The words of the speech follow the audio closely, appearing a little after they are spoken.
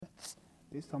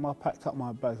This time I packed up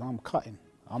my bags, I'm cutting.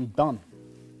 I'm done.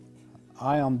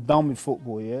 I am done with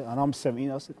football, yeah? And I'm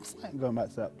 17. I said, I ain't going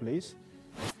back to that place.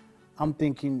 I'm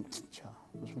thinking,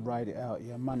 just ride it out,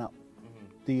 yeah, man up,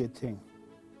 do your thing.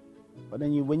 But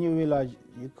then when you realize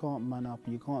you can't man up,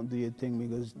 you can't do your thing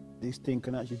because this thing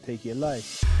can actually take your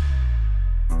life.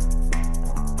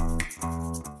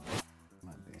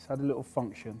 It's had a little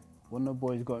function. One of the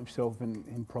boys got himself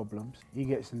in problems. He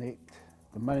gets nicked.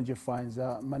 The manager finds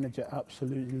out. Manager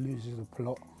absolutely loses the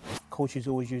plot. Coaches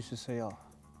always used to say, oh,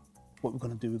 what we're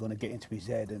going to do, we're going to get into his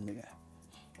head.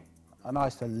 And I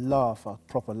used to laugh, a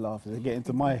proper laugh, to get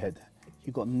into my head.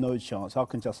 You got no chance. I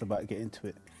can just about get into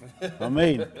it. I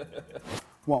mean,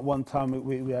 one time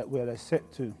we had a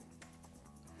set to.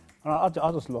 And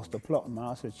I just lost the plot, man.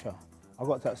 I said, Cha, I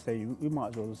got to that stage, we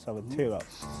might as well just have a tear up.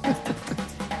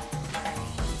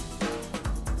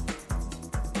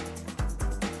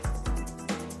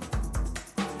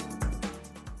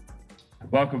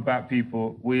 Welcome back,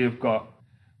 people. We have got,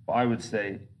 what I would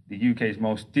say, the UK's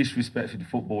most disrespected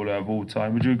footballer of all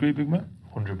time. Would you agree, big man?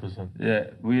 100%. Yeah,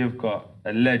 we have got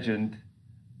a legend,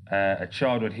 a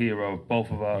childhood hero of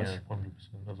both of us. Yeah,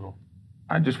 100% as well.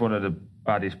 And just one of the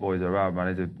baddest boys around, man.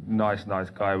 He's a nice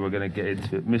guy. We're going to get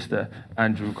into it. Mr.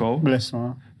 Andrew Cole. Bless,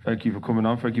 man. Thank you for coming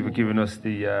on. Thank you for giving us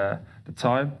the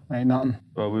time. Ain't nothing.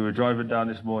 Well, we were driving down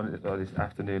this morning, this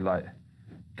afternoon, like,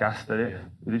 gassed at it. Yeah.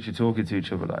 We're literally talking to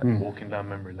each other, like... Walking down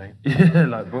memory lane. Yeah,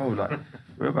 like, bro, like,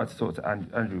 we're about to talk to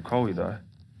Andrew Cole, you know.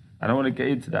 And I want to get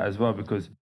into that as well because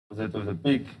there was a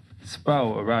big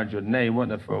spell around your name,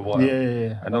 wasn't there, for a while?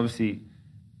 Yeah. And obviously,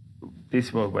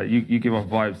 this was where you give off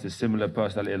vibes to similar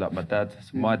personality like my dad.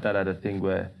 So my dad had a thing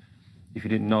where if you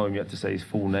didn't know him, you had to say his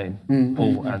full name,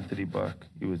 Paul Anthony Burke.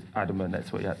 He was adamant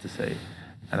that's what you had to say.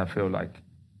 And I feel like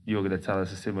you're going to tell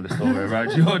us a similar story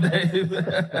around your name.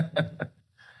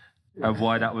 And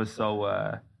why that was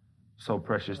so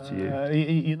precious to you.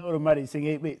 You know the maddest thing,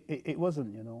 it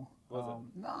wasn't, you know.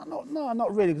 No,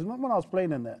 not really, because when I was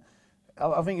playing in that,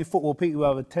 I think in football people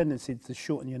have a tendency to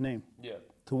shorten your name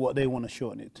to what they want to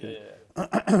shorten it to.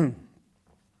 Yeah.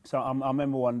 So I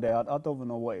remember one day, I don't even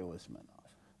know what it was, man.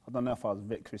 I don't know if I was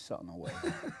Vic or something or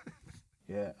whatever.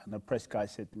 Yeah, and the press guy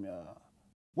said to me,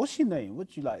 what's your name?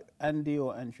 What you like, Andy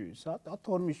or Andrew? So I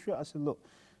told him straight, I said, look,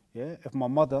 yeah, if my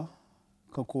mother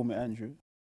can call me Andrew,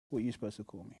 what are you supposed to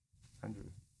call me? Andrew,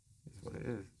 that's what it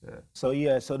is,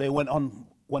 yeah. So they went on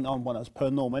one as per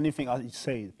norm. Anything I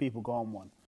say, people go on one.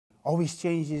 Oh, he's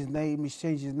changed his name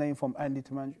from Andy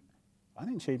to Andrew. I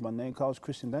didn't change my name because I was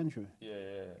christened Andrew. Yeah.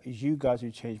 It's you guys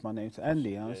who changed my name to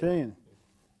Andy, you know what I'm saying?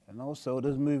 And also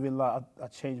there's moving like I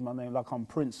changed my name like I'm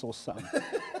Prince or something.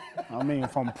 I mean,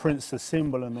 from Prince to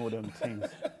Symbol and all them things.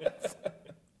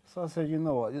 So I said, you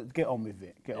know what, get on with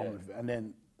it, And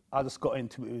then I just got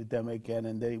into it with them again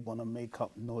and they want to make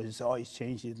up noises. Oh, he's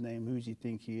changed his name, who does he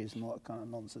think he is, and all that kind of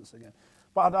nonsense again.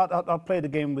 But I played the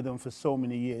game with them for so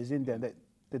many years in there that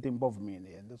they didn't bother me in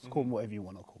the end. Just call me whatever you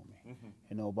want to call me.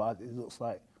 You know, but it looks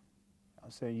like,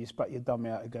 I'm saying, you spat your dummy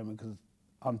out again because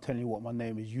I'm telling you what my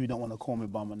name is. You don't want to call me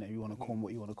by my name. You want to call me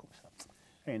what you want to call me. So,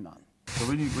 ain't nothing. So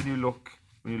when you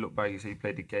look back, you say you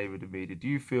played the game with the media. Do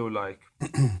you feel like,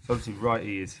 so obviously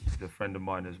Righty is a friend of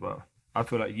mine as well. I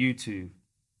feel like you two,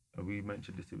 and we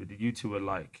mentioned this, but you two were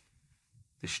like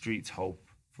the street's hope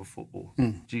for football.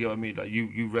 Do you get what I mean? Like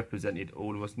you represented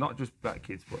all of us, not just black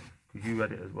kids, but because you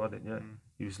had it as well, didn't you?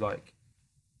 He was like,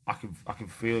 I can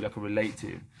feel, I can relate to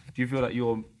him. Do you feel like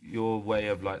your way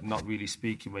of like not really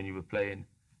speaking when you were playing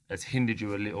has hindered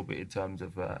you a little bit in terms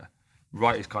of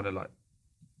Righty's kind of like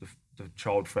the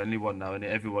child-friendly one now, and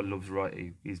everyone loves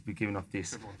Righty. He's been giving off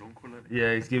this. Everyone's uncle, isn't he?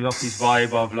 Yeah, he's giving off this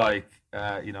vibe of like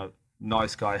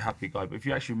nice guy, happy guy. But if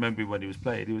you actually remember him when he was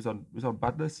playing, he was on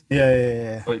Badness.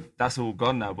 Yeah. But that's all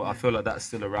gone now. But I feel like that's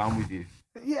still around with you.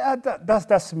 Yeah,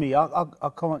 that's me. I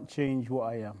can't change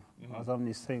what I am. I was having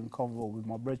the same convo with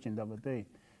my brethren the other day,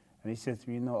 and he said to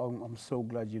me, I'm so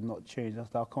glad you've not changed. I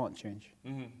said, I can't change.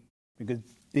 Because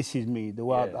this is me. The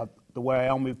way I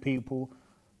am with people,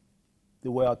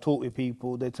 the way I talk with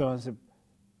people, they turn and say,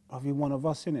 are you one of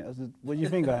us, innit? I said, what do you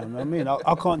think I am? I mean,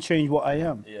 I can't change what I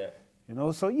am. Yeah. You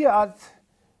know, so yeah,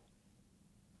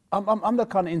 I'm the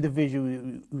kind of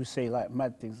individual who say like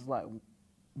mad things. It's like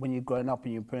when you're growing up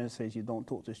and your parents say you don't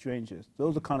talk to strangers.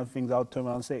 Those are the kind of things I'll turn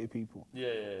around and say to people.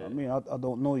 Yeah. I mean, I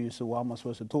don't know you, so why am I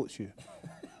supposed to talk to you?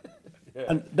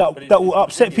 And that will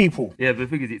upset people. Yeah, but the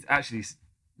thing is, it's actually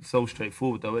so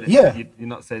straightforward though, isn't it? Yeah. You're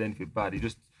not saying anything bad. You're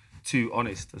just too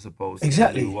honest, I suppose.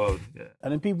 Exactly. In the world. Yeah.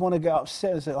 And then people want to get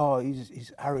upset and say, oh,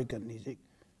 he's arrogant.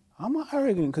 I'm not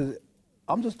arrogant because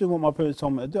I'm just doing what my parents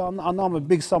told me to do. I know I'm a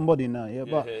big somebody now,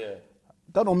 but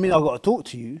that don't mean I got to talk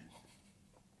to you.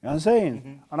 You know what I'm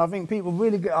saying? And I think people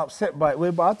really get upset by it.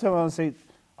 But I turn around and say,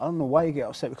 I don't know why you get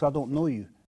upset, because I don't know you.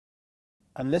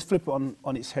 And let's flip it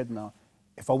on its head now.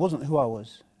 If I wasn't who I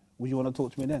was, would you want to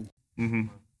talk to me then?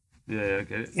 Yeah, I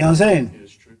get it. You know what I'm saying? Yeah,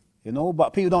 it's true. You know,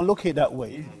 but people don't look at it that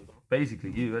way.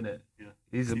 Basically, you, isn't it? Yeah.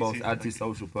 He's the most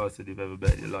antisocial person you've ever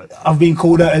met in your life. I've been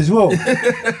called that as well.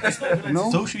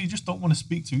 No? Social, you just don't want to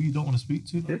speak to who you don't want to speak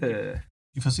to. Yeah.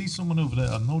 If I see someone over there,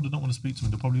 I know they don't want to speak to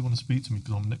me. They probably want to speak to me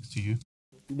because I'm next to you.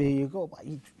 There you go. But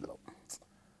look,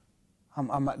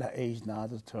 I'm at that age now. I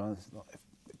just turn around.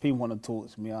 If people want to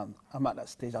talk to me, I'm at that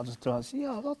stage. I just turn around and say, yeah,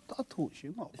 I'll talk to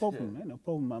you. Not a problem, man. No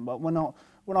problem, man. But when I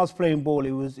was playing ball,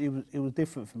 it was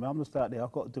different for me. I'm just out there.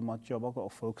 I've got to do my job. I've got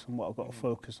to focus on what I've got to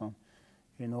focus on.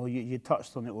 You know, you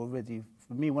touched on it already.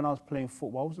 For me, when I was playing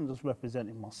football, I wasn't just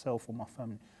representing myself or my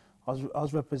family. I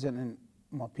was representing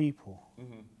my people.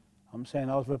 I'm saying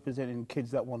I was representing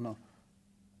kids that want to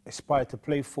aspire to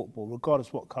play football,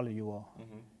 regardless what colour you are.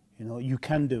 You know, you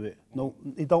can do it. No,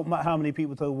 it don't matter how many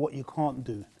people tell you what you can't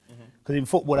do. Because in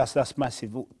football, that's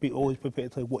massive. Be always prepared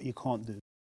to tell you what you can't do.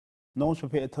 No one's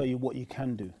prepared to tell you what you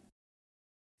can do.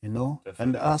 You know,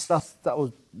 Definitely. and that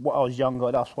was what I was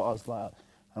younger. That's what I was like.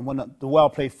 And when the way I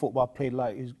played football, I played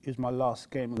like it was my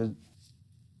last game. Because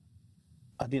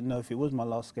I didn't know if it was my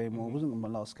last game or it wasn't my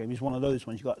last game. It's one of those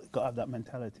ones you got to have that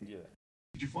mentality. Yeah.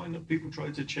 Did you find that people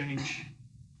try to change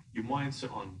your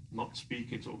mindset on not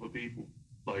speaking to other people?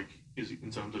 Like, is it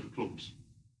in terms of the clubs?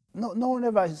 No one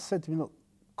ever said to me, look,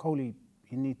 Coley,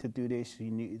 you need to do this,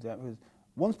 you need to do that. Because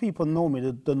once people know me,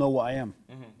 they know what I am.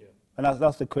 Yeah. And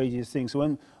that's the craziest thing. So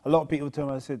when a lot of people turn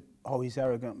around and said, oh, he's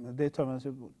arrogant, they turn around and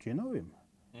said, well, do you know him?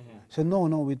 I said, no,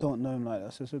 we don't know him like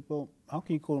that. So I said, well, how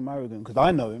can you call him arrogant? Because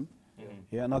I know him,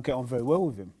 yeah, and I get on very well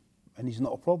with him, and he's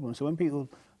not a problem. So when people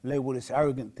label this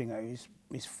arrogant thing,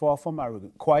 he's far from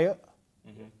arrogant. Quiet,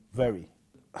 very.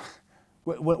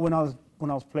 When I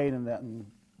was playing in that and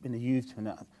in the youth and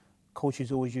that,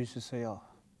 coaches always used to say, oh,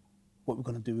 what we're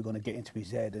going to do, we're going to get into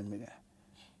his head.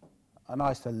 And I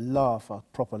used to laugh, a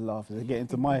proper laugh, as they get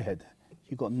into my head.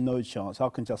 You got no chance. I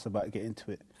can just about get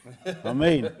into it. I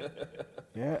mean,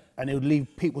 yeah, and it would leave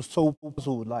people so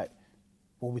puzzled, like,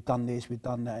 well, we've done this, we've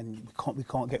done that, and we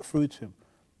can't get through to him.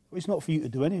 Well, it's not for you to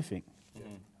do anything.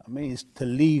 I mean, it's to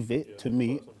leave it to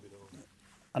me,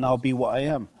 and I'll be what I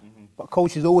am. But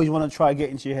coaches always want to try to get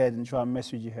into your head and try and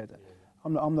mess with your head.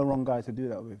 I'm the wrong guy to do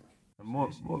that with. And more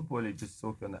importantly, just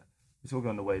talking on that, we're talking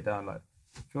on the way down. Like,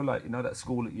 I feel like, you know, that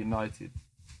school at United,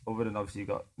 other than obviously you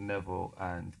got Neville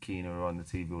and Keane who are on the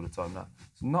TV all the time now.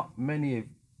 So not many of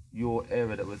your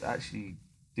era that was actually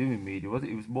doing media, was it?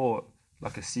 It was more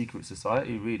like a secret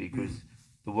society, really, because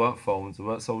there weren't phones, there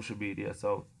weren't social media.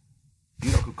 So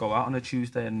you could go out on a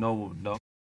Tuesday and no one would know.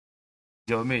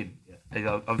 Do you know what I mean?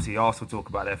 Yeah. Obviously, Arsenal talk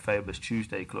about their famous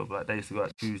Tuesday club. Like, they used to go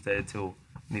out Tuesday until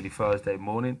nearly Thursday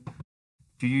morning.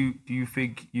 Do you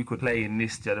think you could play in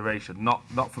this generation?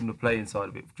 Not from the playing side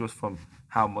of it, just from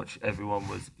how much everyone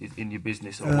is in your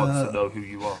business and wants to know who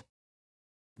you are.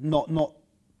 Not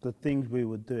the things we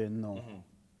were doing. No,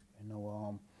 you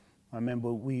know. I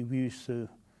remember we used to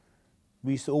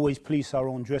always police our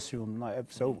own dressing room. Like,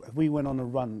 so if we went on a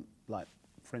run, like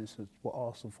for instance, what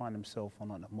Arsenal find themselves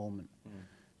on at the moment,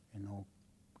 you know,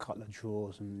 couple of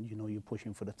draws, and you know you're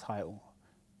pushing for the title.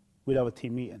 We'd have a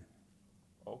team meeting.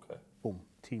 Okay. Boom,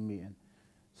 team meeting.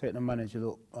 Say to the manager,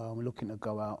 look, we're looking to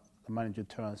go out. The manager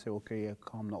turn and say, okay, yeah,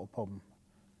 calm, not a problem.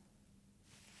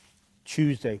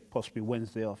 Tuesday, possibly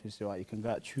Wednesday off. You say, right, you can go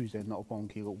out Tuesday, not a problem,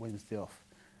 you got Wednesday off.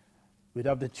 We'd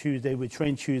have the Tuesday, we'd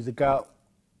train Tuesday, go out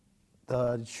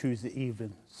the Tuesday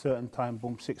evening, certain time,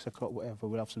 boom, 6 o'clock, whatever.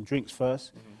 We'll have some drinks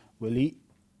first, we'll eat,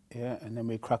 yeah, and then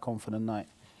we'll crack on for the night.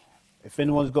 If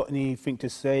anyone's got anything to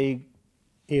say,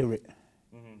 hear it.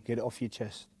 Get it off your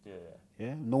chest.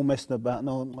 Yeah, no messing about,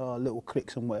 no little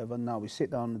clicks and whatever. Now we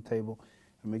sit down on the table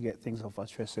and we get things off our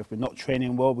chest. So if we're not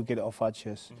training well, we get it off our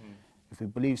chest. If we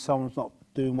believe someone's not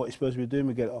doing what he's supposed to be doing,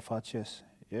 we get it off our chest.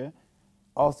 Yeah.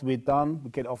 After we're done,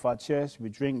 we get it off our chest. We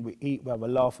drink, we eat, we have a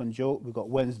laugh and joke. We got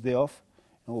Wednesday off,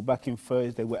 and we're back in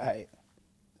Thursday. We're at it,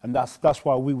 and that's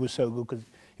why we were so good, because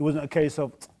it wasn't a case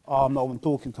of, oh, I'm not even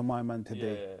talking to my man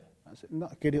today. I said,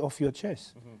 no, get it off your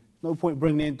chest. No point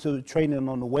bringing it into training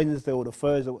on the Wednesday or the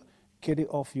Thursday. Get it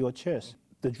off your chest.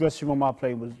 The dressing room I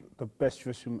played was the best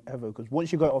dressing room ever, because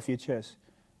once you got it off your chest,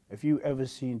 if you ever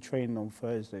seen training on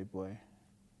Thursday, boy,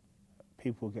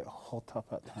 people get hot up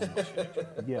at times.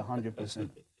 Yeah, 100%.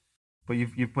 But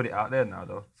you've put it out there now,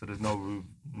 though, so there's no room,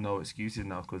 no excuses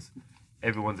now, because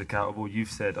everyone's accountable.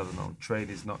 You've said, I don't know,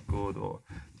 training's not good or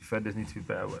defenders need to be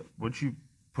better. Once you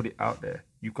put it out there,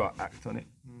 you've got to act on it.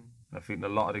 And I think a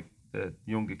lot of the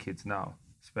younger kids now,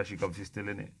 especially obviously still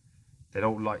in it, they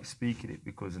don't like speaking it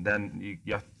because and then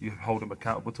you hold them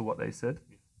accountable to what they said.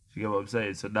 Do you get what I'm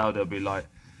saying? So now they'll be like,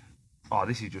 oh,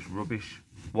 this is just rubbish.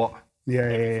 What?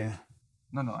 Yeah.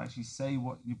 No, actually say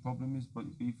what your problem is, what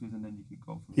your beef is, and then you can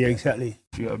go from Yeah, there. exactly.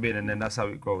 Do you know what I mean? And then that's how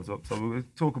it grows up. So we'll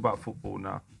talk about football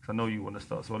now. 'Cause I know you want to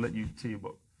start, so I'll let you tee,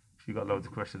 but you got loads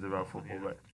of questions about football,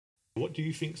 right? What do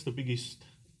you think's the biggest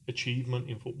achievement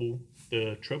in football?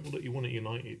 The treble that you won at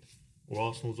United, or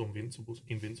Arsenal's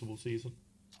invincible season?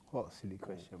 What a silly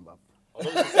question, Bob. I know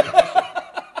it's a silly question,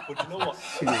 but you know what?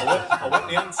 I want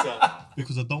the answer.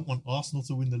 Because I don't want Arsenal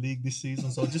to win the league this season,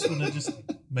 so I just want to just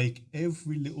make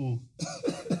every little.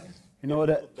 You know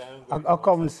that I'll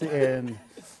come and sit here and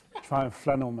try and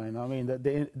flannel, man. I mean,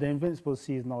 the invincible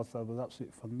season Arsenal was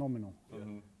absolutely phenomenal.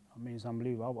 I mean, it's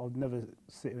unbelievable. I would never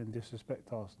sit here and disrespect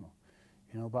Arsenal,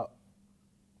 you know. But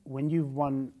when you've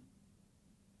won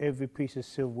every piece of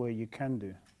silverware you can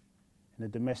do in a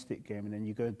domestic game, and then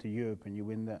you go into Europe and you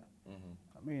win that,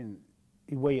 I mean,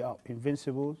 you weigh it up.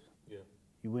 Invincibles,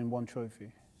 you win one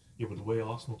trophy. Yeah, but the way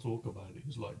Arsenal talk about it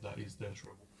is like that is their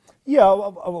treble. Yeah,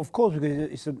 of course,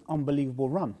 because it's an unbelievable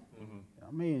run.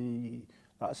 I mean,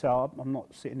 like I say, I'm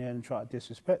not sitting there and trying to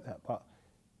disrespect that, but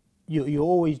you're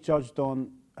always judged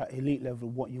on at elite level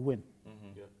what you win.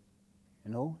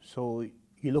 You know, so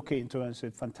you look at it in terms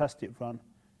of fantastic run,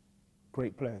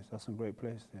 great players. That's some great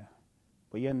players there,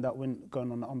 but you end up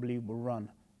going on an unbelievable run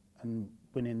and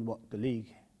winning the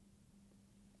league.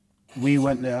 We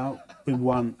went there, we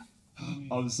won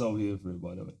I'm so here for it,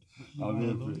 by the way. I'm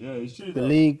here for it. Yeah, it's true. the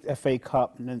league, FA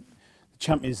Cup, and then the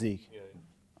Champions League.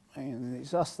 And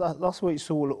it's that's what it's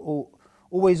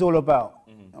always all about.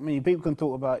 I mean, people can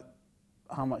talk about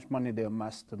how much money they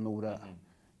amassed and all that.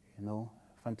 You know,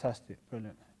 fantastic,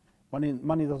 brilliant.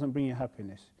 Money doesn't bring you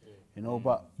happiness. You know,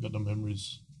 but Got the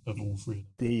memories of all three.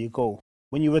 there you go.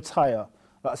 When you retire,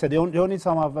 like I said, the only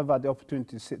time I've ever had the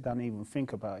opportunity to sit down and even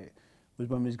think about it was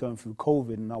when we was going through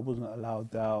COVID and I wasn't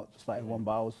allowed out, just like everyone,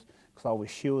 but because I was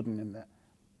shielding in that.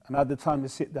 And I had the time to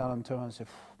sit down and turn around and say,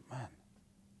 man,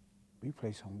 we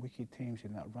played some wicked teams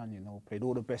in that run, you know, played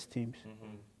all the best teams.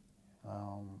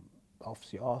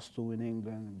 Obviously Arsenal in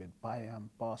England, with Bayern,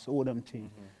 Barca, all them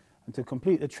teams. And to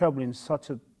complete the treble in such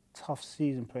a tough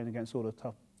season playing against all the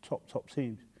top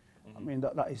teams, I mean,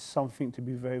 that is something to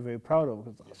be very, very proud of.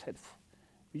 Because like I said,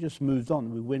 we just moved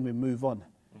on. We win, we move on.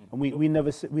 And we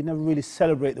never really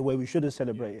celebrate the way we should have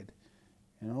celebrated,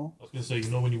 you know? I was going to say, you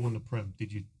know, when you won the Prem,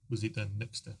 was it then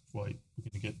next step, right? We're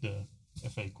going to get the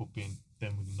FA Cup in,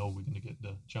 then we know we're going to get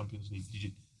the Champions League.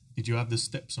 Did you have the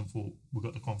steps and thought we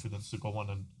got the confidence to go on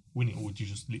and win it, or would you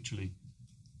just literally,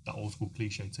 that old school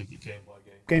cliche, take it game by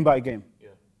game? Game by game. Yeah.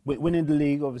 Winning the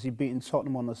league, obviously beating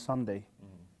Tottenham on a Sunday,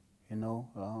 you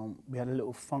know. We had a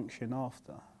little function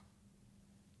after.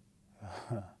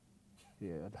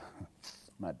 Yeah,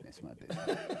 madness. Fucking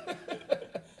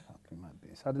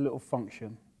madness. Had a little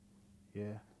function,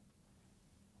 yeah.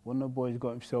 One of the boys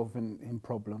got himself in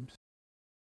problems.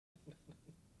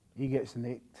 He gets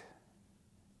nicked.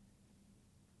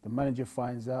 The manager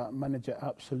finds out. Manager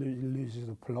absolutely loses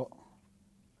the plot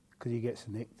because he gets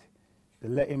nicked. They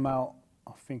let him out,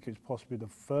 I think it was possibly the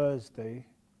Thursday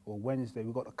or Wednesday.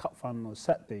 We got the cup final on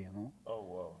Saturday, you know. Oh,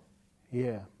 wow.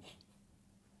 Yeah.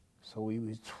 So he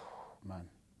was, man.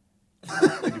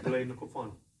 Did you play in the cup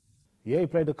final? Yeah, he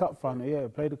played the cup final. Yeah, he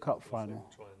played the cup final.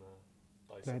 Try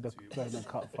and Played dissect you. the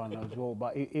cup final as well.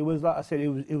 But it was, like I said,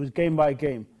 it was game by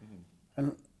game.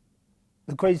 And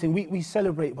the crazy thing, we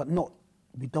celebrate, but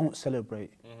we don't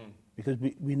celebrate because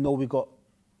we know we got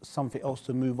something else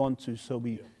to move on to. So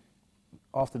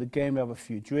after the game, we have a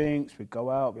few drinks, we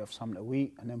go out, we have something to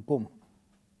eat, and then boom,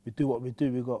 we do what we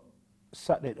do. We got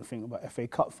Saturday to think about FA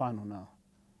Cup final now.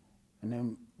 And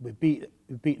then we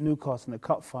beat Newcastle in the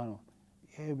cup final.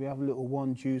 Yeah, we have a little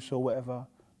one juice or whatever.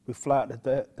 We fly out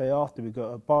the day after, we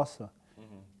go to Barca.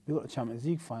 We got the Champions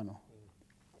League final.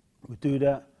 We do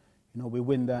that, you know, we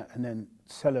win that and then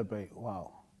celebrate.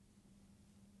 Wow,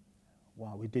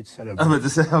 we did celebrate. I'm about to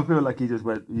say, I feel like you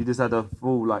just had a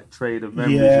full like trade of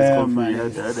memories Yeah, just come through man. your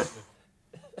head there, innit?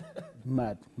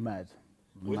 Mad.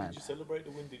 When did you celebrate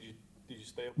the win? Did you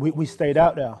stay up? We stayed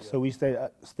out there, so we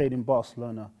stayed in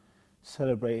Barcelona,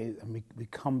 celebrated, and we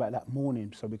come back that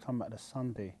morning. So we come back the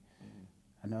Sunday,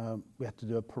 and we had to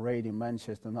do a parade in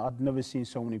Manchester. And I'd never seen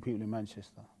so many people in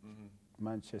Manchester.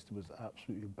 Manchester was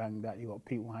absolutely banged out. You got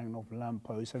people hanging off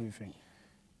lampposts, everything.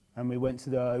 And we went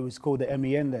to it was called the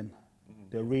MEN then,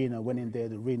 the arena. Went in there,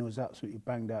 the arena was absolutely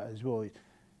banged out as well.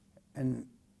 And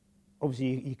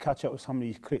obviously you catch up with some of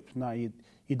these clips now. You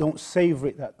don't savor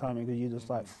it that time because you're just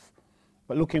like.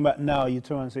 But looking back now, you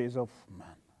turn and say to yourself, man,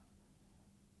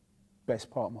 best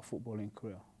part of my footballing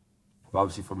career. But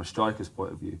obviously from a striker's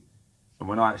point of view, and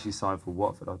when I actually signed for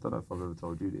Watford, I don't know if I've ever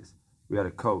told you this, we had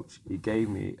a coach, he gave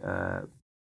me an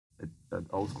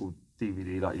old school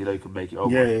DVD, like, you know, you can make it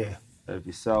over. Yeah. Of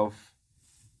yourself,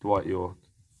 Dwight York,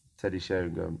 Teddy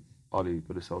Sheringham, Ollie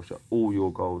Gunnar Solskjaer, all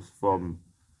your goals from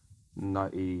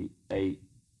 98,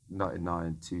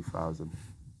 99, 2000.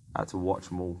 I had to watch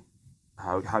them all,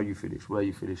 how you finish, where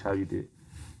you finish, how you did it.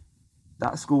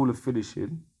 That school of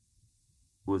finishing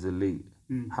was elite.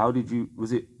 How did you,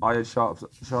 was it iron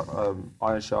sharpens,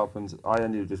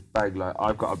 iron you just bag like,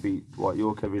 I've got to beat Dwight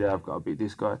York every day, I've got to beat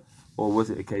this guy? Or was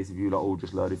it a case of you like all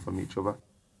just learning from each other?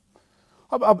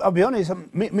 I'll be honest,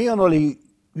 me and Ollie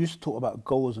used to talk about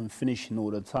goals and finishing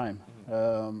all the time.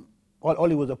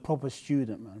 Ollie was a proper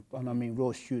student, man. And I mean,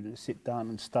 real student, sit down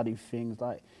and study things.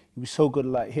 Like, he was so good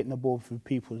at like hitting the ball through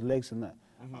people's legs and that.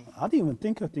 I didn't even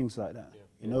think of things like that,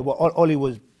 you know. But Ollie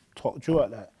was top draw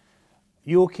at that.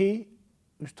 Yorkie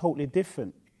was totally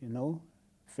different, you know.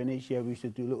 Finish, yeah, we used to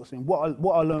do little things.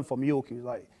 What I learned from Yorkie was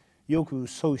like, Yorkie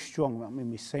was so strong. I mean,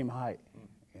 we're same height,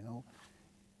 you know.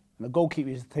 And the goalkeeper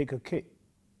used to take a kick.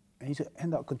 And he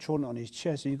ended up controlling it on his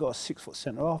chest. And he's got a 6 foot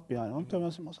centre half behind him. I'm telling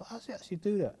myself, how does he actually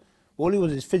do that? But all he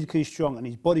was is physically strong and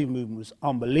his body movement was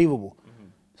unbelievable.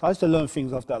 So I used to learn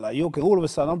things off that. Like, okay, all of a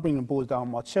sudden I'm bringing balls down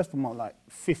my chest from like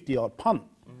 50-yard punt.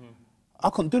 I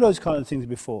couldn't do those kind of things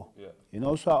before. You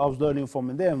know, so I was learning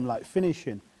from them, like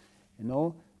finishing, you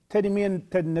know. Me and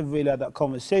Teddy never really had that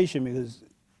conversation because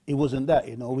it wasn't that,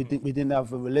 you know. We didn't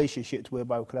have a relationship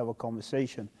whereby we could have a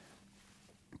conversation.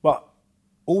 But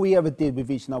all we ever did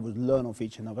with each other was learn off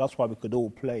each other. That's why we could all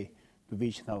play with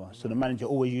each other. So the manager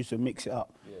always used to mix it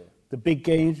up. The big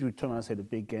games, we turn around and say the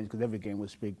big games because every game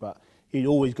was big, but he'd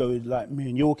always go with like me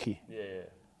and Yorkie.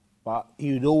 But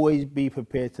he would always be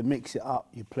prepared to mix it up.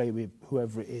 You play with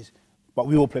whoever it is. But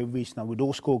we all played with each other. We'd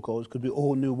all score goals because we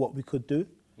all knew what we could do.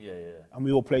 And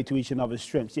we all played to each other's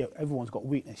strengths. Yeah, everyone's got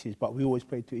weaknesses, but we always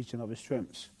played to each other's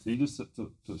strengths. So you just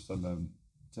touched on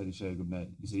Teddy Sheringham there.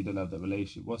 You say you don't have that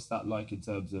relationship. What's that like in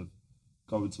terms of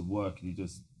going to work and you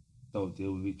just don't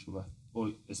deal with each other?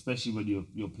 Or especially when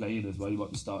you're playing as well, you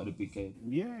might be starting a big game.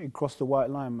 Yeah, cross the white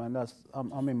line, man.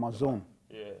 I'm in my zone.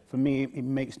 For me, it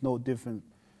makes no difference.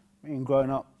 I mean, growing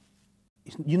up,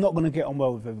 you're not going to get on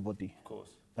well with everybody. Of course.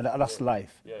 And that's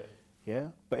life. Yeah.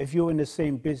 But if you're in the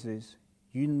same business,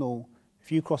 you know,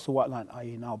 if you cross the white line,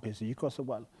 you're in our business. You cross the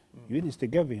white line, you're in this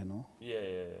together, you know.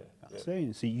 I'm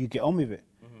saying, so you get on with it.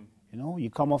 You know, you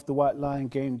come off the white line,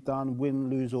 game done, win,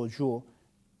 lose or draw.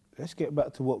 Let's get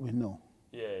back to what we know.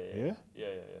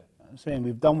 I'm saying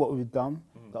we've done what we've done.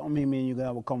 That don't mean me and you're gonna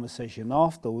have a conversation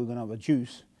after. We're gonna have a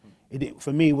juice.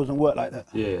 For me, it wasn't work like that.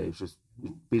 Yeah, it's just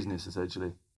business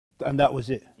essentially. And that was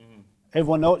it.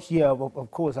 Everyone else,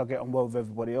 of course, I get on well with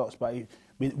everybody else, but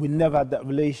we never had that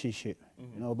relationship.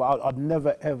 You know, but I'd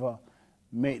never ever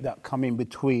make that come in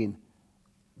between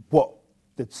what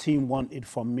the team wanted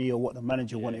from me or what the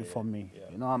manager wanted from me.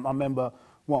 You know, I remember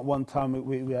one time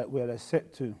we had a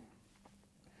set to,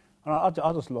 and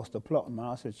I just lost the plot, man.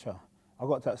 I said, I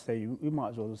got to that stage, we might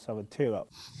as well just have a tear up.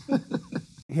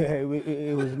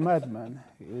 It was mad, man.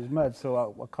 It was mad. So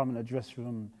I come in the dressing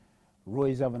room,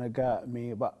 Roy's having a go at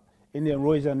me, but in the end,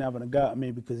 Roy's having a go at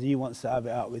me because he wants to have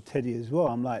it out with Teddy as well.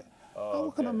 I'm like,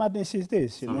 what kind of madness is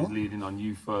this? You know? He's leading on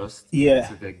you first. Yeah.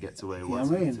 To then get to where he You know wants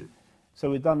what I to mean? get to.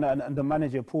 So we done that, and the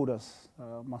manager pulled us.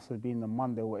 Must have been the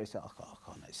Monday where he said, I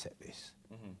can't accept this.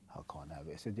 I can't have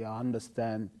it. I said, I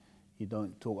understand you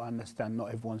don't talk. I understand not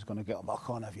everyone's going to get up, but I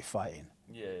can't have you fighting.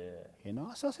 You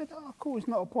know? So I said, cool, it's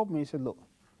not a problem. He said, look,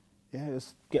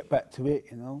 let's get back to it,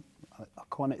 you know. I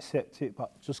can't accept it,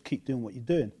 but just keep doing what you're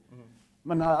doing.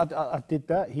 Man, I did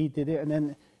that, he did it, and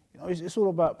then, you know, it's all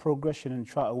about progression and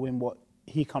try to win what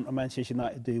he come to Manchester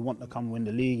United do. He want to come win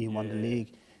the league, he won the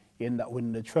league, he ended up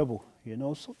winning the treble, you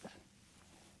know. So you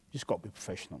just got to be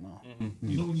professional now.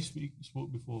 You know, when you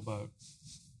spoke before about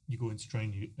you going to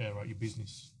train, you air out your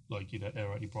business, like you'd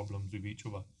air out your problems with each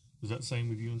other. Was that the same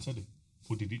with you and Teddy?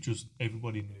 Or did it just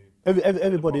everybody knew?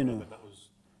 Everybody knew.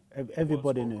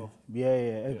 Everybody spoke knew. of.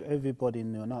 Everybody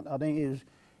knew. And I think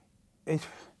it's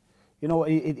you know,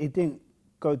 it didn't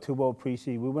go too well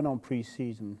pre-season. We went on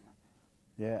pre-season,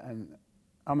 and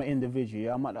I'm an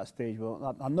individual. I'm at that stage where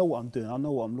I know what I'm doing. I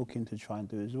know what I'm looking to try and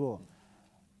do as well.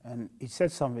 And he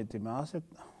said something to me. I said,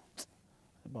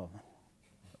 well,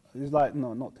 it's like,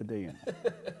 no, not today. You know.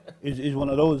 It's one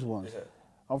of those ones.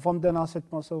 And from then I said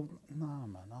to myself, nah,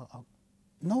 man,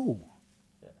 no.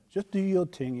 Just do your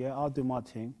thing, I'll do my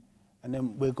thing, and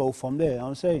then we'll go from there, you know what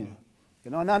I'm saying? You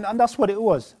know, and that's what it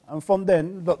was. And from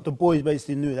then, the boys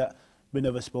basically knew that we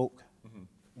never spoke.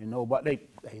 you know. But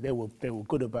they were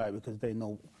good about it because they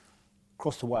know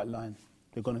cross the white line,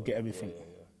 they're going to get everything.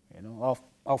 You know,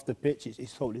 off the pitch,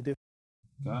 it's totally different.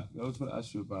 I was going to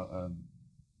ask you about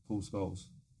Paul Scholes,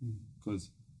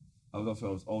 because I don't feel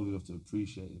I was old enough to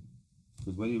appreciate him.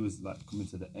 Because when he was like coming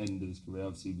to the end of his career,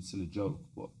 obviously he was still a joke,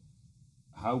 but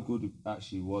how good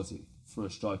actually was it for a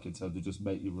striker in terms of just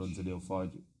make you runs and he'll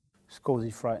find you? Scholes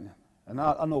is frightening. And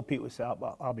I know people say,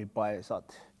 I'll be biased,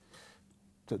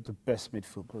 the best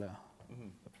midfield player.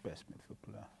 The best midfield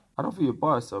player. I don't think you're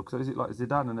biased though, because is it like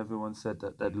Zidane and everyone said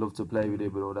that they'd love to play with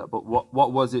him and all that, but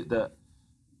what was it that,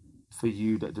 for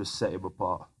you, that just set him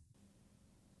apart?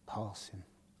 Passing.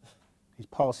 His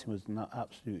passing was an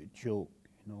absolute joke,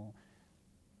 you know.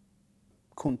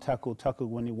 Couldn't tackle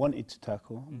when he wanted to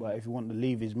tackle, but if he wanted to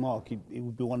leave his mark, he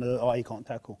would be one of the, he can't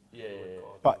tackle.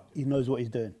 But he knows what he's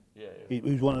doing.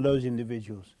 He's one of those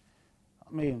individuals.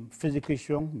 I mean, physically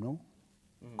strong, no.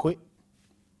 Quick,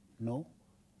 no.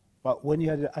 But when he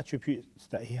had the attributes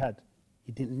that he had,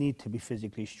 he didn't need to be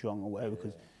physically strong or whatever,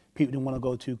 because people didn't want to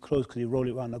go too close because he roll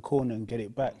it around the corner and get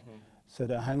it back. So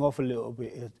they hang off a little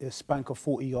bit, he'll spank a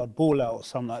 40-yard ball out or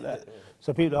something like that.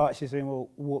 So people are actually saying, well,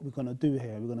 what are we going to do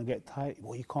here? We're going to get tight?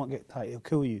 Well, you can't get tight, he'll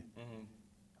kill you.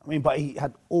 I mean, but he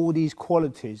had all these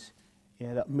qualities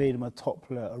that made him a top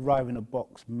player. Arrive in the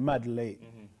box, mad late,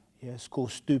 score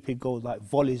stupid goals like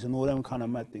volleys and all them kind of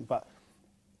mad things. But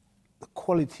the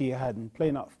quality he had and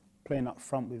playing up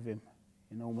front with him,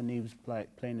 you know, when he was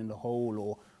like playing in the hole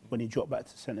or when he dropped back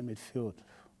to centre midfield,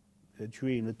 the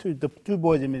dream. The two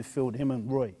boys in midfield, him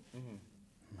and Roy,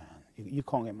 man, you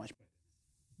can't get much better.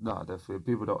 No,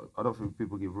 definitely. I don't think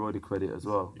people give Roy the credit as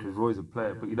well, because Roy's a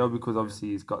player. But you know, because obviously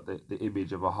he's got the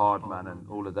image of a hard man and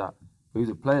all of that. But he's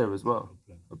a player as well,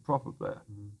 a proper player.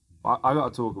 I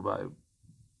got to talk about him.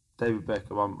 David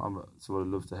Beckham, I'm sort of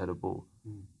love to head a ball.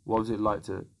 What was it like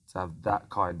to have that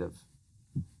kind of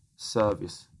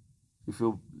service? You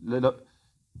feel,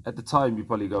 at the time you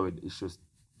probably go, it's just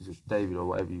David or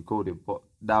whatever you called him, but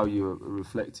now you're a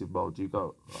reflective mode. You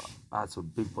go, I had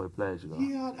some big boy players, you know.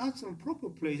 Yeah, I had some proper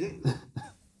players.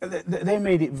 They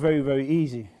made it very, very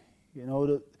easy. You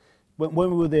know, when we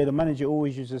were there, the manager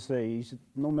always used to say, he said,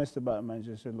 no mess about the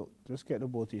manager. He said, look, just get the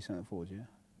ball to your centre forwards, yeah?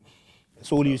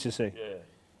 That's all he used to say.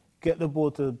 Get the ball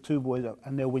to the two boys up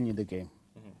and they'll win you the game.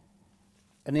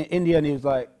 And in the end, he was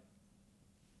like,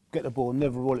 get the ball,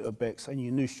 never roll it to Bex, and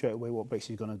you knew straight away what Bex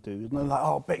is going to do. It was not like,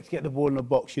 oh, Bex, get the ball in the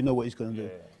box, you know what he's going to do.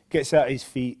 Gets out his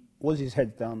feet, was his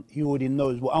head down, he already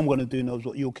knows what I'm going to do, knows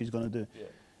what Yorkie's going to do.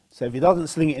 So if he doesn't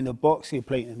sling it in the box, he'll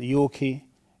play it in the Yorkie,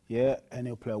 and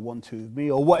he'll play a 1-2 with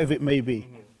me, or whatever it may be.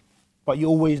 But you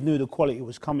always knew the quality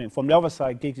was coming. From the other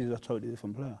side, Giggs is a totally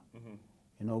different player.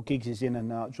 You know, Giggs is in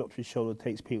and out, drops his shoulder,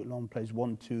 takes people on, plays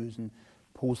 1-2s, and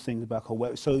pulls things back or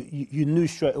whatever. So you knew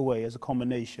straight away as a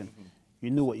combination. You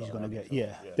knew what he's going to get.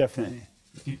 Yeah, definitely.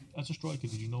 As a striker,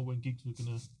 did you know when Giggs was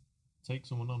going to take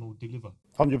someone on or deliver?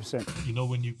 100%. You know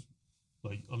when you,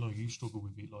 like, I know you struggle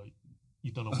with it, like,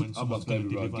 you don't know when someone's going to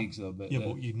deliver. But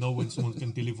you know when someone's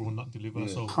going to deliver or not deliver.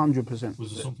 So 100%.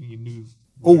 was there something you knew?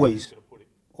 Always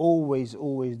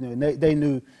knew. And they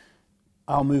knew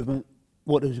our movement,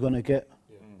 what they was going to get.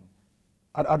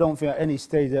 I don't think at any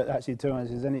stage that actually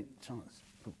turns there's any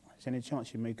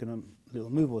chance you're making a little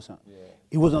move or something.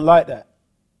 It wasn't like that,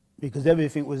 because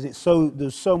everything was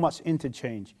there's so much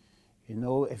interchange. You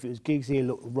know, if it was Giggs here,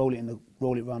 look, roll it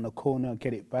around the corner,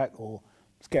 get it back, or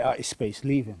just get out of space,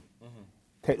 leave him,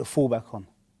 take the fullback on.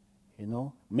 You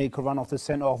know, make a run off the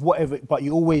centre off, whatever. But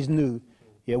you always knew,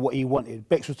 what he wanted.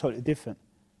 Bex was totally different.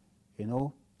 You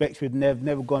know, Bex would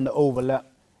never gone to overlap.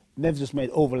 Never just made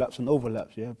overlaps and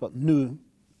overlaps, but knew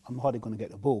I'm hardly going to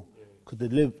get the ball, because the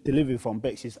delivery from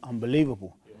Bex is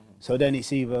unbelievable. So then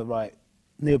it's either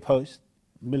near post,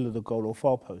 middle of the goal, or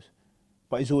far post.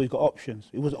 But he's always got options.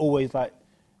 It was always like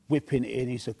whipping it in.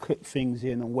 He used to clip things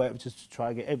in and whatever just to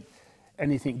try to get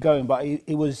anything going. But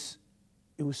it was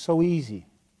so easy,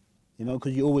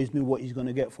 because you always knew what he's going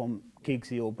to get from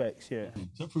Giggsy or Bex, Is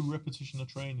that through repetition of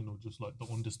training or just like the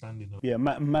understanding of? Yeah,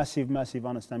 massive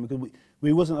understanding, because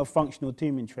we wasn't a functional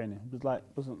team in training. It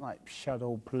wasn't like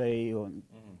shadow play, or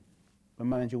the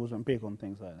manager wasn't big on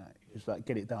things like that. It was like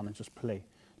get it down and just play.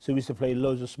 So we used to play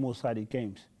loads of small-sided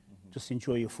games, just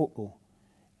enjoy your football.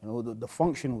 The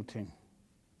functional team,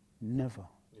 never.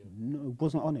 No, it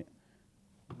wasn't on it.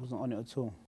 It wasn't on it at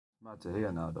all. Mad to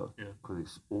hear now though, because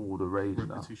it's all the rage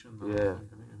now. Yeah,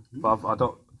 but I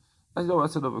don't.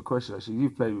 That's another question actually.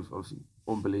 You've played with obviously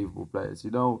unbelievable players. Do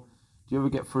you ever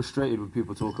get frustrated when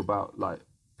people talk about like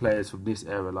players from this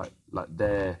era, like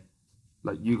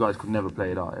you guys could never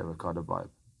play in our era kind of vibe?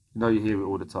 You hear it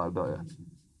all the time, don't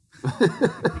you?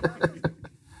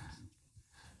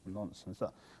 nonsense.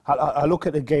 I look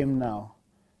at the game now,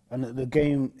 and the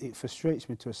game, it frustrates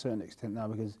me to a certain extent now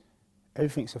because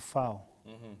everything's a foul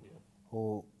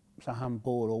or it's a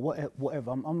handball or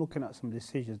whatever. I'm looking at some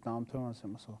decisions now. I'm turning around and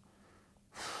saying to myself,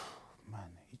 man,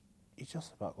 he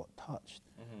just about got touched.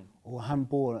 Or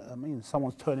handball, I mean,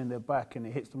 someone's turning their back and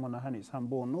it hits them on the hand, it's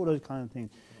handball, and all those kind of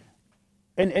things.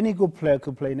 Any good player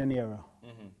could play in any era.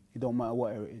 It don't matter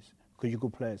what era it is, because you're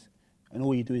good players. And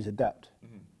all you do is adapt.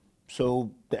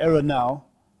 So the era now,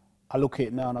 I look at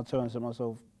it now and I turn and say to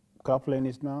myself, can I play in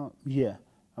this now? Yeah.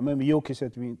 I remember Jokic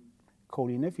said to me,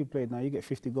 Colin, if you played now, you get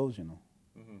 50 goals, you know.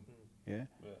 Yeah?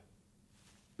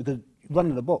 Because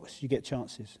running the box, you get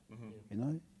chances, you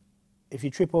know. If you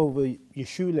trip over your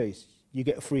shoelace, you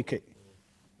get a free kick.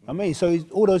 I mean, so it's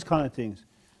all those kind of things.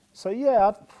 So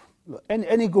yeah, look,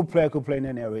 any good player could play in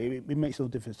any area. It makes no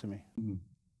difference to me.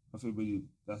 I think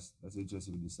that's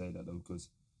interesting when you say that though, because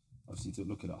obviously to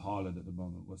looking at Haaland at the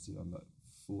moment, what's he on, like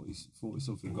 40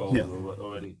 something goals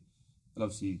already, and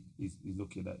obviously he's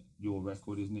looking at your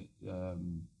record, isn't it?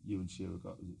 You and Shearer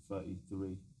got, was it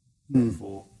 33,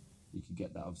 34? You can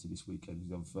get that obviously this weekend.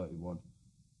 He's on 31.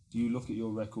 Do you look at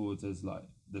your records as like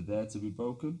they're there to be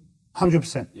broken?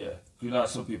 100%. Yeah, you know,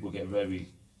 some people get very,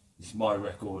 it's my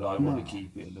record, I want to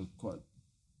keep it, and they're quite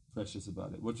precious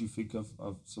about it. What do you think of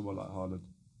someone like Haaland?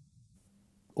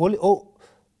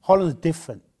 Holland's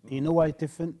different. You know why he's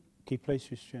different? He plays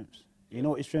to his strengths. You know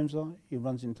what his strengths are? He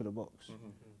runs into the box.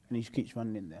 And he just keeps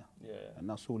running in there. And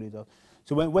that's all he does.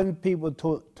 So when people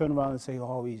turn around and say,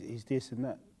 oh, he's this and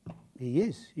that, he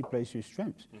is. He plays to his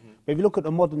strengths. But if you look at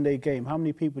the modern day game, how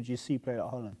many people do you see play like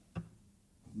Haaland?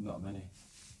 Not many.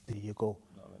 There you go.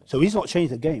 So he's not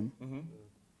changed the game.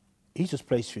 He just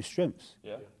plays to his strengths.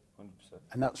 Yeah, 100%.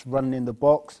 And that's running in the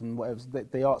box and whatever.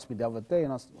 They asked me the other day,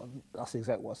 and that's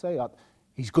exactly what I say.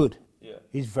 He's good. Yeah.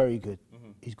 He's very good.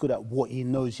 He's good at what he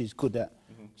knows he's good at.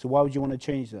 So why would you want to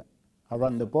change that? I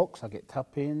run the box, I get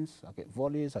tap-ins, I get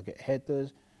volleys, I get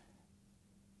headers.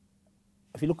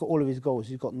 If you look at all of his goals,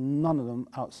 he's got none of them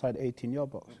outside 18-yard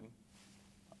box.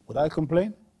 Would I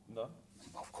complain? No.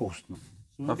 Of course not.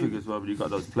 I think as well, when you got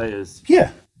those players,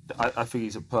 Yeah. I think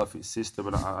it's a perfect system,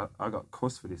 and I got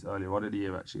cussed for this earlier on in the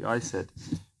year actually. I said,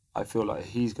 I feel like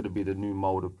he's going to be the new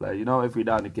mould of player. You know, every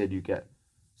now and again you get,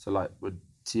 so like when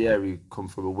Thierry come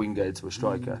from a winger into a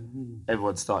striker,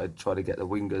 everyone started trying to get the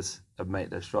wingers and make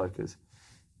their strikers.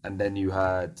 And then you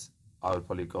had, I would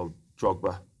probably go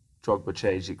Drogba. Drogba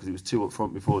changed it because it was two up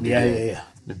front before Didier. Yeah.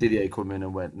 The Didier come in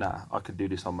and went, nah, I can do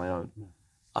this on my own.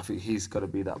 I think he's got to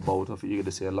be that bold. I think you're going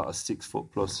to see a lot of 6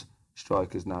 foot plus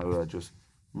strikers now who are just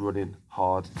running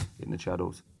hard in the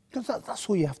shadows. That's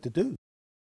all you have to do.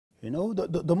 You know,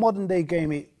 the modern day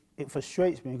game, it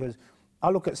frustrates me because I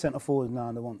look at centre forwards now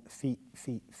and they want feet.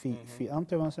 I'm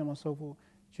telling myself, well,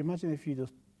 do you imagine if you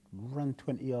just run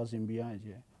 20 yards in behind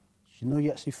you? You know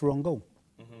you actually throw on goal.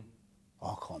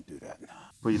 Oh, I can't do that now.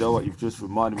 But you know what? You've just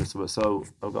reminded me of it. So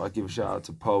I've got to give a shout out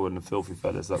to Poe and the Filthy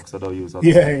Fellas because I know you was on.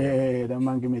 Yeah. That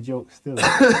man give me jokes still.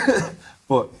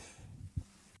 But,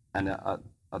 and I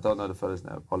don't know the fellas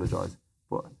now, apologise.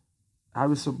 But how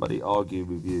was somebody arguing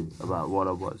with you about what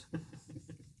I was?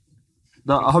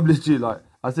 No, I'm literally like,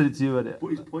 I said it to you, innit? But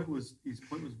his point was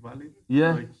valid.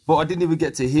 Yeah, Like, but I didn't even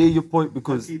get to hear your point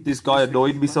because this guy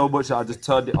annoyed me so much that I just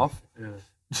turned it off. yeah.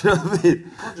 Do you know what I mean?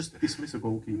 You can't just dismiss a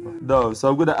goalkeeper. No, so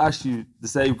I'm going to ask you the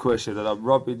same question, and I'm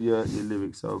robbing your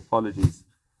lyrics, so apologies.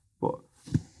 But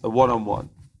a one-on-one,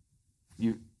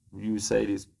 you say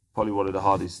it's probably one of the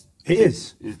hardest. It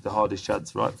is. Is the hardest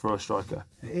chance, right, for a striker?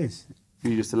 It is.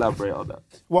 Can you just elaborate on that?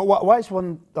 Why is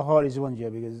the hardest one, yeah?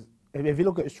 Because if you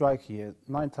look at a striker here,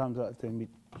 9 times out of 10,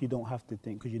 you don't have to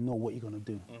think because you know what you're going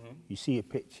to do. You see your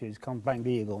pictures, come bang,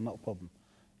 there you go, not a problem.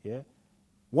 Yeah?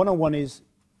 One-on-one is,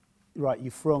 right,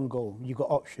 you throw on goal, you got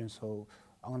options, so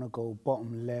I'm going to go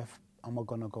bottom left, am I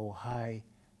going to go high,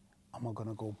 am I going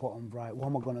to go bottom right, what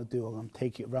am I going to do? I'm going to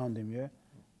take it round him, yeah?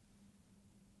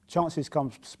 Chances come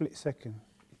split second,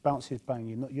 bounces bang,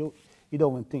 you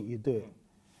don't even think you do it.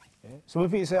 Yeah? So when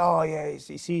people say, oh yeah, it's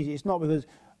easy, it's not, because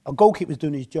a goalkeeper's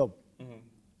doing his job.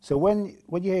 So when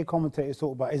you hear commentators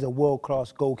talk about he's a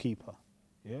world-class goalkeeper,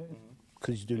 yeah,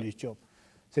 because he's doing his job.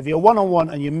 So if you're one-on-one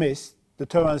and you miss, the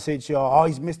turn around and say to you, oh,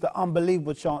 he's missed an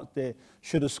unbelievable chance there,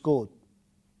 should have scored. In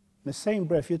the same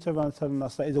breath, you turn around and telling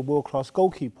us that he's a world-class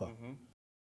goalkeeper.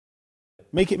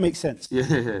 Make it make sense.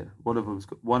 Yeah. One of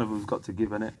them's got to give,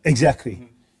 innit? Exactly.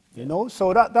 You know,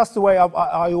 so that's the way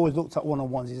I always looked at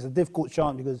one-on-ones. It's a difficult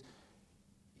chance because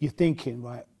you're thinking,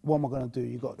 right, what am I going to do?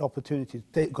 You've got the opportunity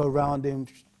to go around him,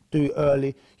 do it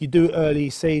early. You do it early, he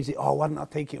saves it. Oh, why didn't I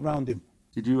take it around him?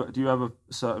 Do you have a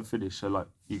certain finish? So like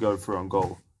you go through on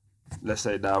goal, let's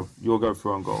say now you're going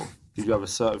for on goal. Did you have a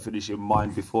certain finish in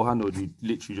mind beforehand, or do you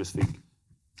literally just think,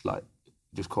 like,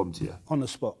 just come to you? On the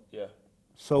spot. Yeah.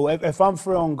 So if I'm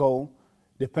free on goal,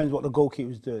 depends what the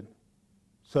goalkeeper's doing.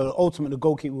 So ultimately, the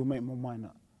goalkeeper will make my mind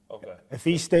up. Okay. If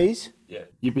he stays, Yeah.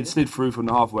 You've been slid through from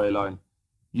the halfway line.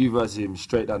 You versus him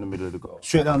straight down the middle of the goal.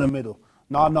 straight down the middle.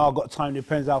 No, I've got time.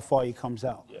 Depends how far he comes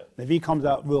out. Yeah. If he comes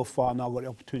out real far, now I've got the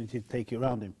opportunity to take it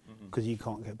around him because he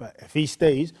can't get back. If he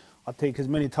stays, I'll take as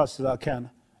many touches as I can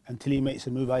until he makes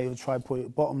a move. I either try to put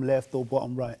it bottom left or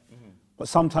bottom right. But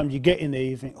sometimes you get in there,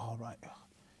 you think, oh, right,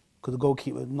 because the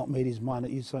goalkeeper not made his mind.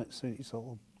 You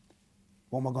so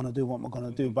what am I going to do? What am I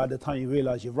going to do? By the time you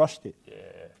realise you've rushed it. Yeah.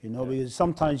 You know, because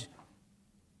sometimes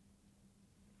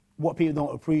what people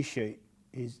don't appreciate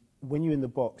is when you're in the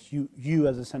box, you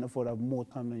as a centre forward have more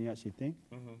time than you actually think.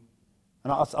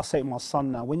 And I say to my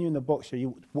son now, when you're in the box, this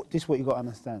is what you got to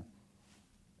understand.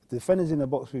 The defender's in the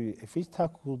box with you. If his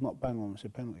tackle's not bang on, it's a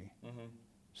penalty.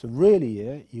 So really,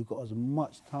 yeah, you've got as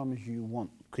much time as you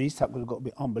want because his tackle's got to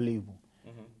be unbelievable.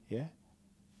 Yeah.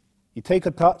 You take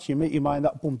a touch, you make your mind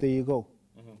up, boom, there you go.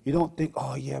 You don't think,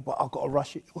 oh yeah, but I've got to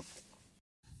rush it. Do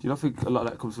you not think a lot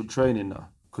of that comes from training now?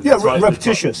 Yeah,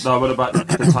 repetitious. No, but about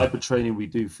the type of training we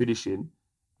do finishing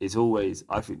is always,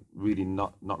 I think, really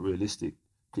not realistic.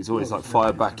 It's always like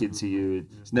fire back into you.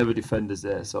 It's never defenders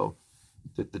there. So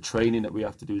the training that we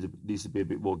have to do needs to be a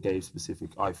bit more game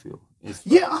specific, I feel.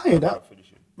 Yeah, I hear that.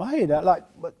 I hear that. Like,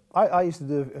 but I used to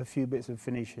do a few bits of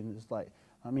finishing. It's like,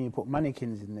 I mean, you put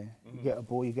mannequins in there. You get a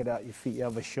ball, you get out your feet, you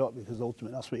have a shot because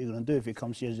ultimately that's what you're going to do. If it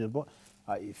comes to your ball,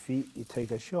 out your feet, you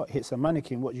take a shot. Hits a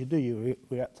mannequin, what do? You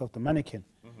react off the mannequin.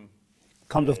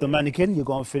 Comes off the mannequin, you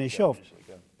go and finish off.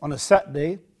 On a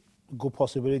Saturday, good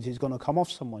possibility is going to come off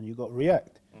someone. You got to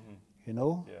react. You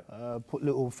know, put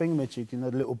little thingamajig,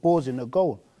 the little balls in the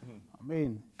goal. I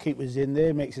mean, keeper's in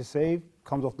there, makes a save,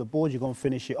 comes off the board, you're going to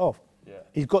finish it off.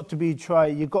 You've got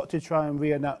to try and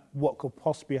reenact what could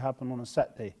possibly happen on a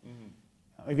Saturday.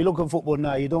 If you look at football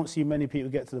now, you don't see many people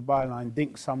get to the byline,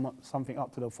 dink something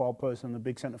up to the far post, and the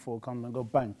big centre forward comes and go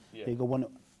bang. They go one.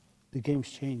 The game's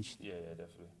changed. Yeah,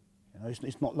 definitely. You know,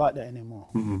 it's not like that anymore.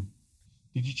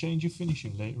 Did you change your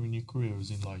finishing later in your career,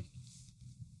 as in like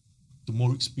the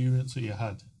more experience that you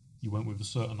had, you went with a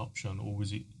certain option, or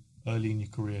was it early in your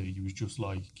career you was just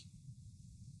like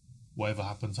whatever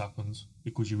happens, happens,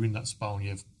 because you're in that spell and you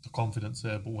have the confidence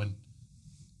there, but when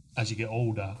as you get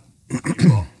older, you've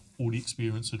got all the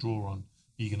experience to draw on,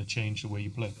 you're going to change the way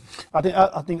you play? I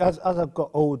think as I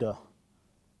got older,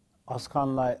 I was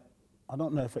kind of like, I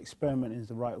don't know if experimenting is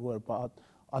the right word, but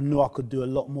I knew I could do a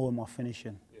lot more in my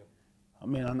finishing. I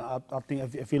mean, and I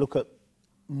think if you look at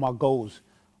my goals,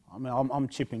 I mean, I'm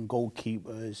chipping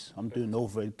goalkeepers, I'm doing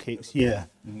overhead kicks, yeah.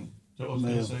 So I was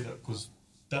going to say that because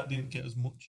that didn't get as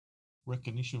much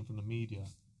recognition from the media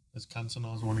as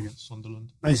Cantona's one against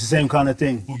Sunderland. And it's the same kind of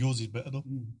thing. But yours is better though,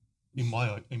 in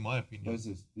my opinion.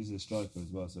 He's a striker as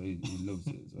well, so he loves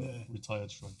it as well.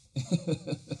 Retired striker.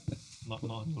 not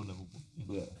on your level, but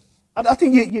you know. I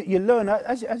think you learn,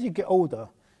 as you get older,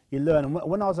 you learn. And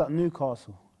when I was at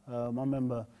Newcastle, I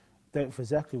remember David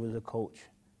Fazakli was a coach.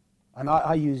 And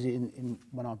I use it in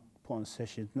when I put on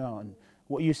sessions now. And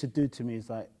what he used to do to me is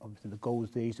like, obviously the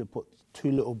goals there, he used to put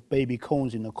 2 little baby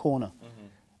cones in the corner.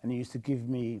 And he used to give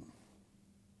me,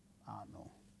 I don't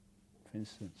know, for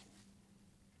instance,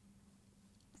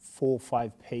 4 or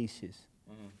 5 paces.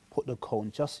 Put the cone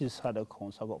just inside the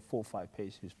cone, so I got 4 or 5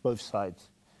 paces, both sides.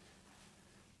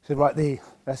 He said, right there,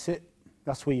 that's it.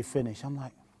 That's where you finish. I'm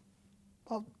like,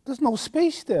 well, there's no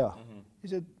space there. He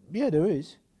said, yeah, there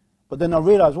is. But then I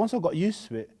realised once I got used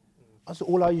to it,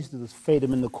 all I used to do was fade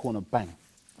them in the corner, bang,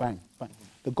 bang, bang.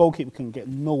 The goalkeeper can get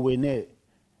nowhere near it.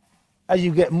 As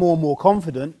you get more and more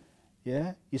confident,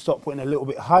 yeah, you start putting a little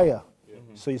bit higher.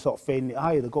 So you start fading it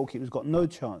higher. The goalkeeper's got no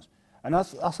chance. And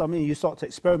that's what I mean. You start to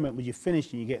experiment with your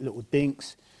finishing. You get little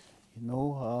dinks, you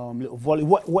know, little volley,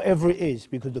 whatever it is,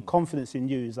 because the confidence in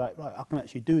you is like, right, I can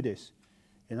actually do this.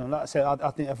 You know, like I said,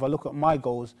 I think if I look at my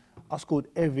goals, I scored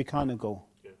every kind of goal.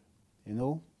 You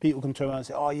know, people can turn around and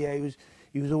say, oh yeah,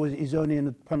 he's only in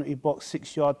the penalty box,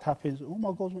 6-yard tappings. All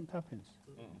my goals weren't tappings.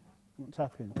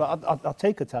 Tapping. But I'll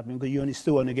take a tapping because you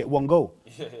still only get 1 goal.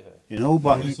 You know,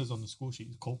 but this is on the score sheet.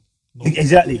 It's cold. No,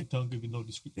 exactly. Don't give you no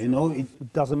description. You know,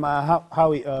 it doesn't matter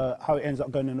how it ends up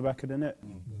going in the back of the net.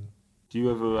 Do you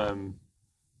ever?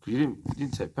 Cause you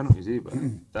didn't take penalties either.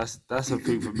 That's a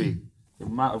thing for me. The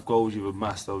amount of goals you've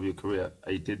amassed over your career,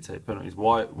 and you did take penalties.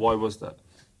 Why was that?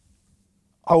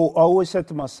 I always said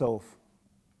to myself,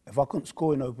 if I couldn't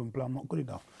score in open play, I'm not good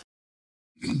enough.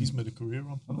 He's made a career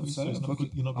on penalties, so saying, he's not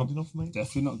good, you're not good enough, mate.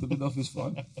 Definitely not good enough. It's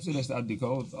fine. So next to Andy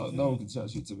Cole, no one can chat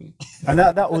shit to me. And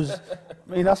that was,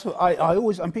 I mean, that's what I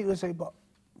always, and people say, but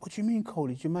what do you mean,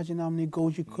 Coley? Do you imagine how many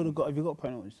goals you could have got if you got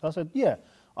penalties? I said, yeah,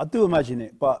 I do imagine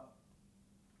it, but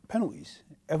penalties.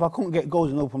 If I couldn't get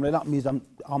goals in open play, that means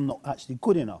I'm not actually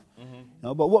good enough. You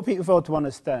know, but what people fail to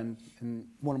understand, and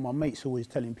one of my mates always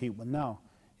telling people now,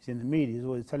 he's in the media, he's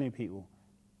always telling people,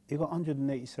 he got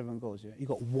 187 goals, yeah? He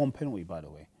got one penalty, by the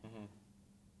way.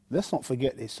 Let's not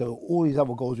forget this. So all these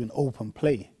other goals were in open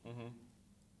play.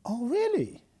 Oh,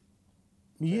 really?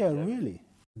 Yeah, really.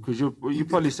 Because you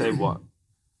probably say what?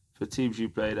 For teams you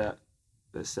played at,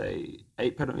 let's say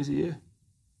 8 penalties a year?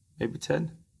 Maybe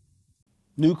 10?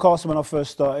 Newcastle, when I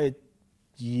first started,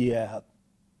 yeah,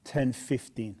 10,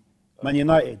 15. Man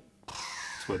United,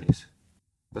 20s.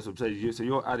 That's what I'm saying. So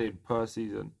you're adding per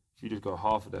season, if you just go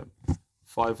half of them,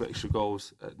 5 extra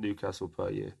goals at Newcastle per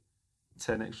year,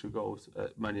 10 extra goals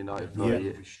at Man United per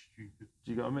year. Do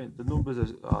you get what I mean? The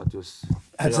numbers are just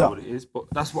Adds they are up. what it is. But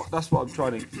that's what I'm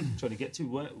trying to get to.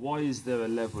 Why is there a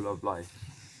level of like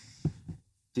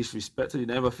disrespect to your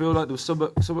name? I feel like there was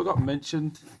someone got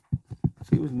mentioned. I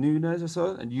think it was Nunes or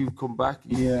something, and you come back.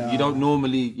 You don't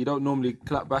normally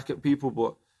clap back at people,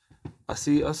 but I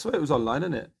swear it was online,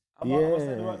 innit?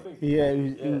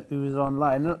 It was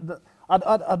online.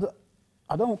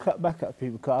 I don't clap back at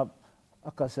people because,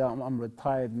 like I said, I'm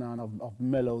retired now and I've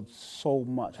mellowed so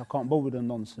much. I can't bother with the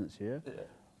nonsense, yeah?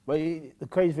 But the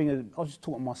crazy thing is, I was just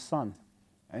talking to my son,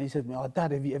 and he said to me, "Oh,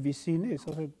 Dad, have you seen this?"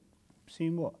 I said,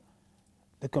 "Seen what?"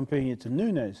 They're comparing it to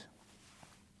Nunes.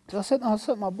 So I said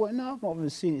to my boy, "No, I've not even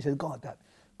seen it." He said, "God, Dad,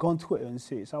 go on Twitter and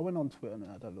see it." So I went on Twitter and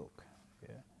I had a look,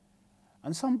 yeah?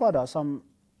 And some brother,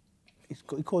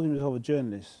 he called himself a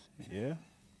journalist, yeah?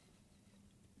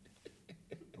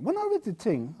 When I read the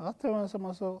thing, I tell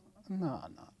myself, no.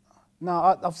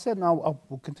 I've said now, I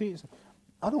will continue.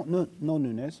 I don't know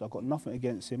Nunes. I've got nothing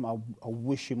against him. I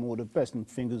wish him all the best, and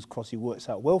fingers crossed he works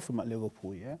out well for him at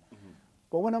Liverpool, yeah?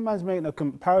 But when a man's making a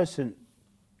comparison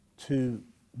to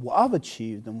what I've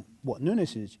achieved and what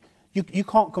Nunes is, you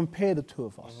can't compare the two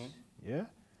of us, yeah?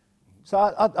 So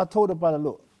I told the brother,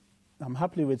 look, I'm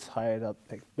happily retired. I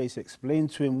basically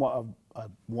explained to him what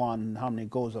I've won, how many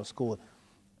goals I've scored,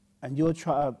 and you're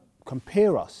trying to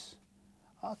compare us.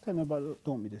 I'll tell him about it.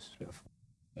 Don't be disrespectful.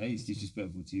 It's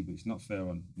disrespectful to you, but it's not fair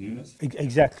on Nunes.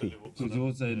 Exactly. Because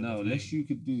you're saying now, unless you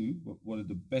could do what one of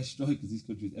the best strikers this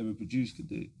country's ever produced could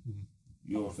do,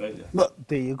 you're a failure. But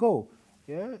there you go.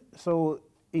 Yeah. So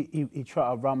he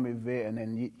tried to run with it, and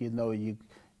then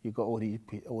you got all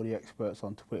the experts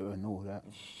on Twitter and all that.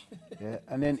 Yeah.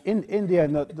 And then in the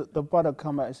end, the brother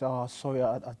come out and say, "Oh, sorry,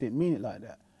 I didn't mean it like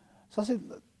that." So I said,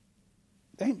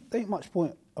 there ain't much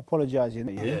point apologising.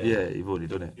 Yeah, you've already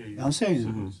done it. You know what I'm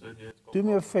saying? Do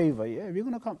me a favour, yeah? If you're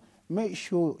going to come, make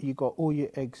sure you got all your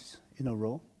eggs in a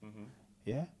row,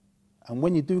 yeah? And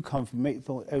when you do come for me, make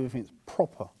sure everything's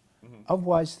proper.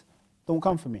 Otherwise, don't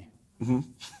come for me. You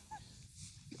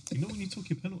know when you took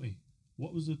your penalty,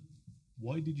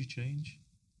 why did you change?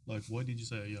 Like, why did you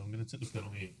say, yeah, I'm going to take the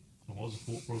penalty? And what was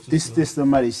the thought process? This is the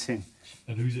maddest thing.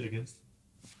 And who's it against?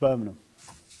 Birmingham.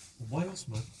 Why us,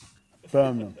 man?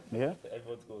 Birmingham, yeah?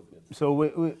 So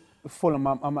we're Fulham,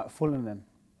 I'm at Fulham then,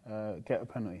 get a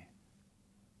penalty.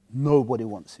 Nobody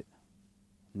wants it.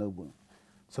 Nobody.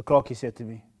 So Clarkey said to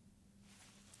me,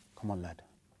 "Come on, lad.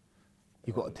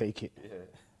 You got to take it."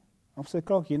 I said,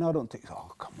 "Clarkey, I don't take it."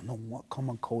 "Oh, come on, no, what? Come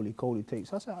on, Coley takes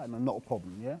it." I said, "No, not a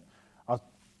problem, yeah?" I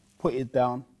put it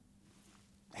down,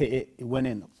 hit it went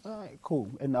in. All right, cool.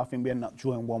 And I think we ended up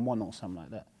drawing 1-1 or something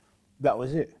like that. That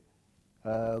was it.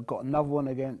 Got another one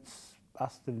against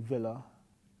Aston Villa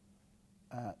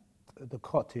at the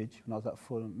Cottage when I was at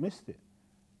Fulham. Missed it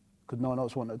because no one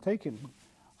else wanted to take it. And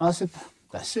I said,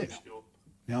 "That's it."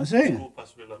 You know what I'm saying?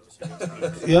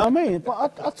 You know what I mean?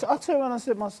 But I turned around and I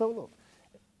said to myself, look,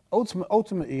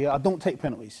 ultimately, I don't take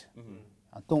penalties.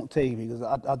 I don't take it because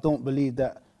I don't believe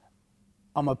that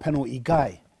I'm a penalty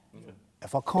guy.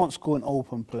 If I can't score an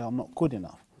open play, I'm not good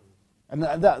enough. And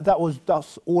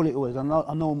that's all it was. And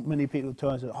I know many people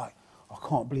turn and say, I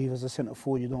can't believe as a centre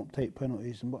forward you don't take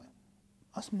penalties. But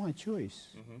that's my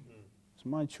choice. It's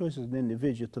my choice as an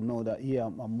individual to know that, yeah,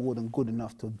 I'm more than good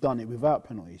enough to have done it without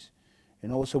penalties. You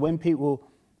know, so when people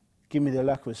give me the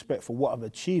lack of respect for what I've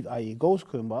achieved, i.e. goal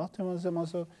scoring, but I tell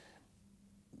myself,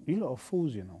 you lot are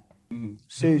fools, you know.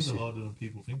 Seriously. It's harder than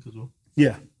people think as well.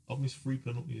 Yeah. I've missed 3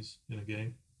 penalties in a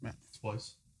game.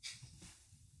 Twice.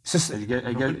 And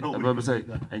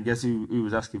guess who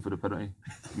was asking for the penalty?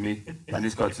 Me. And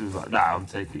this guy was like, "Nah, I'm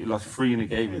taking it." He lost 3 in a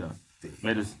game, you know.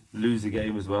 Made us lose the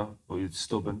game as well. But he was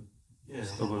stubborn.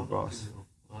 Stubborn brass.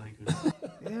 I agree.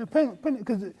 Yeah,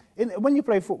 because when you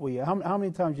play football, yeah, how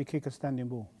many times you kick a standing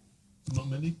ball? Not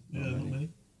many. Yeah, not many.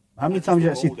 How many times you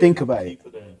actually think about it?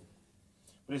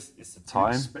 But it's the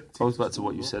Time perspective goes back to as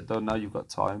what you well. said though. Now you've got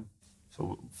time.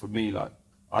 So for me, like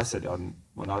I said it on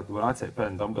when I take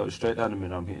pens, I'm going straight down the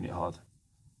middle. I'm hitting it hard,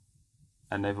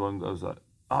 and everyone goes like,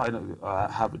 "Oh, I know, I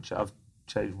haven't. I've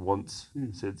changed once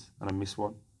since, and I missed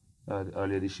one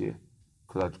earlier this year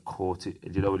because I'd caught it.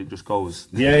 And you know when it just goes,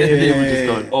 Yeah, it was just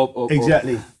going up, up,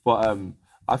 Exactly. Up. But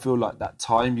I feel like that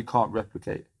time you can't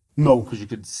replicate. No. Because you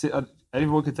could sit.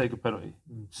 Anyone can take a penalty.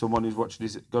 Someone who's watching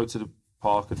this go to the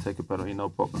park and take a penalty, no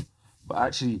problem. But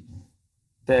actually,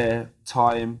 their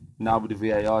time now with the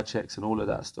VAR checks and all of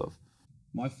that stuff.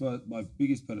 My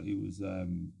biggest penalty was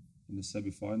in the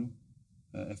semi-final,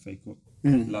 FA Cup,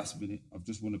 last minute. I've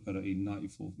just won a penalty in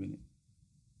 94th minute.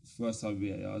 It's the first time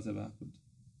VAR has ever happened.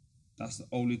 That's the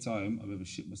only time I've ever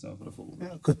shit myself at a football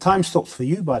match. Because time stops for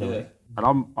you, by the way.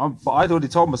 And but I'd already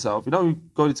told myself, you know,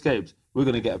 going to games, we're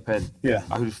going to get a pen. Yeah.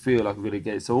 I could feel like we're going to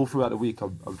get it. So all throughout the week,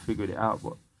 I'm figuring it out.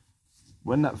 But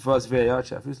when that first VAR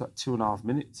check, it was like 2.5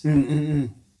 minutes.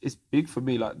 It's big for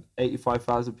me, like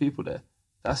 85,000 people there.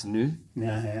 That's new.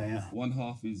 Yeah. One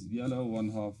half is yellow, one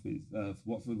half is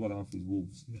Watford, one half is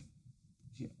Wolves.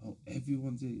 Yeah,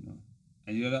 everyone's here, you know.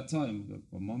 And you know that time,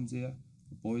 my mum's here,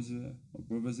 my boys are here, my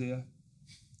brother's here.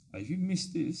 Like, if you miss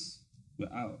this,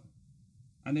 we're out.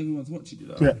 And everyone's watching, you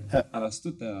know. Yeah. And I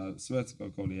stood there, I swear to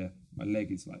God, Coley, my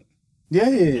leg is like, Yeah.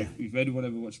 if anyone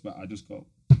ever watched back, I just go,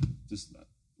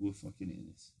 we're fucking in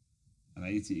this. And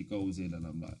I hit it goes in, and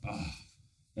I'm like,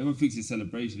 Everyone thinks it's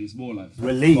celebration. It's more like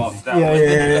Relief. fuck that.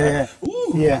 Yeah.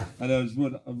 Woo! Yeah. And I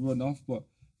run off. But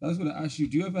I was going to ask you,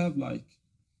 do you ever have like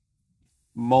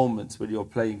Moments when you're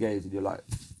playing games and you're like,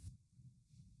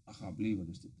 I can't believe I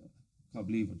just did that. I can't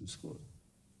believe I just scored.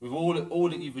 With all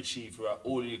that you've achieved throughout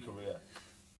all of your career,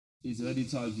 Is there any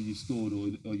times you scored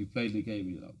or you played the game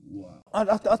and you're like, wow?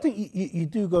 I think you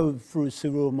do go through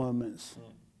surreal moments,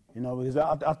 you know, because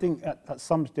I think at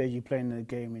some stage you're playing the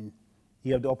game and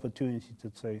you have the opportunity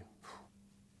to say,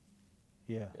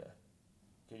 yeah.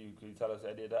 can you tell us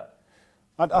any of that?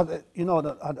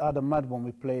 I had a mad one.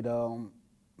 We played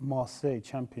Marseille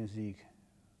Champions League,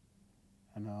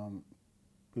 and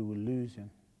we were losing,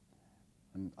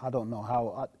 and I don't know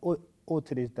how. All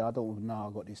to this day, I don't know how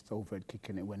I got this overhead kick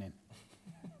and it went in.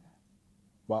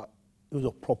 But it was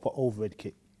a proper overhead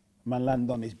kick. Man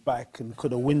landed on his back and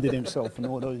could have winded himself and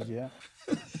all those, yeah.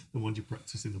 The ones you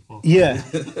practice in the park. Yeah.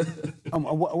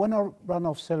 When I ran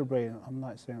off celebrating, I'm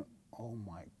like saying, oh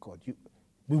my God.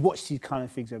 We watched these kind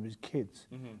of things as kids.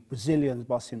 Brazilians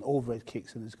busting overhead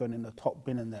kicks and it's going in the top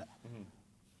bin and that.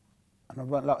 And I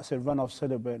run off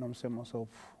celebrating, I'm saying to myself,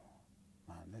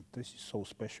 man, this is so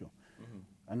special.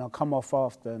 And I come off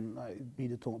after and be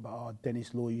talking about,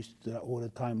 Dennis Law used to do that all the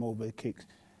time, overhead kicks.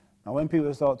 Now when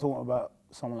people start talking about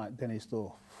someone like Dennis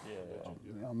Law,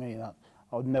 you know what I mean?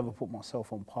 I would never put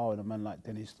myself on par with a man like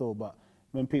Dennis Law, but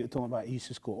when people talk about he used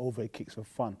to score overhead kicks for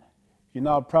fun, you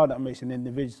know how proud that makes an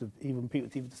individual, even people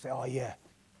to say, oh yeah,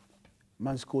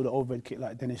 man scored an overhead kick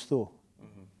like Dennis Law.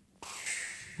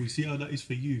 We see how that is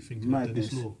for you thinking about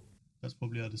Dennis Law. That's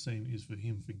probably how the same is for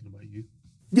him thinking about you.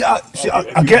 Yeah,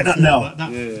 I get that now. Like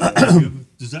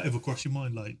does that ever cross your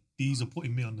mind? Like, these are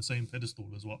putting me on the same pedestal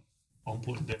as what I'm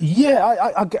putting them.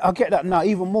 Yeah, I get that now,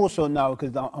 even more so now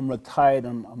because I'm retired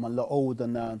and I'm a lot older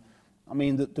now. I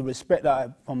mean, the respect that I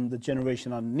have from the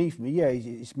generation underneath me, yeah,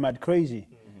 it's mad crazy.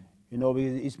 You know,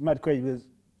 because it's mad crazy because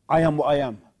I am what I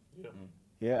am.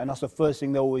 Yeah, and that's the first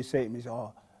thing they always say to me is,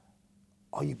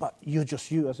 but you're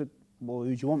just you. I said, well,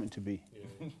 who do you want me to be?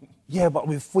 Yeah, but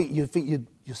you think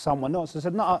you're someone else. I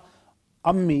said, no,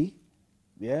 I'm me,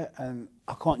 yeah, and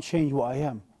I can't change what I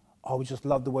am. I would just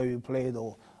love the way we played,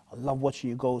 or I love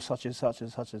watching you go such and such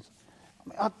and such. I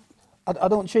mean, I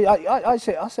don't change. I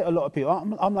say a lot of people,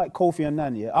 I'm like Kofi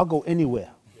Annan, yeah. I'll go anywhere,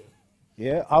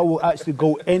 yeah. I will actually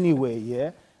go anywhere,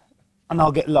 yeah, and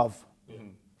I'll get love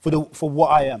for what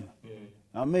I am. You know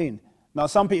what I mean? Now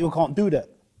some people can't do that.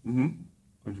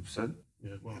 100%.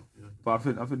 Yeah, well, yeah. But I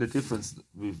think the difference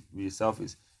with yourself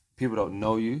is people don't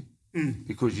know you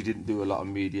because you didn't do a lot of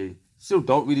media. Still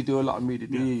don't really do a lot of media,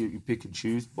 do you? You pick and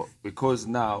choose. But because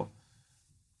now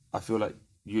I feel like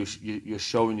you're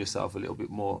showing yourself a little bit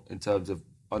more in terms of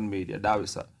on media. Now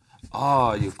it's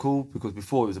like, you're cool, because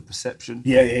before it was a perception.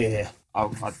 Yeah.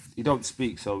 You don't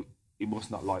speak, so you must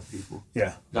not like people.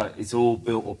 Yeah. Like, it's all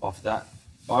built up off that.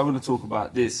 But I want to talk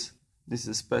about this. This is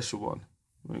a special one.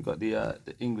 We've got the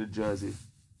England jersey.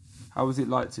 How was it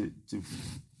like to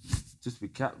just be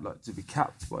capped,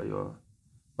 by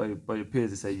your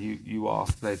peers to say you are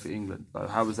playing for England? Like,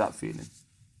 how was that feeling?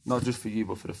 Not just for you,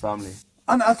 but for the family.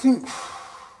 And I think,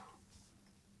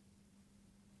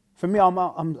 for me,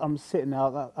 I'm sitting there.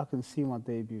 I can see my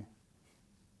debut.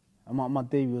 And my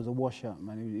debut was a washout,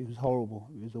 man. It was horrible.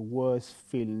 It was the worst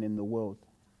feeling in the world.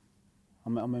 I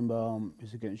remember it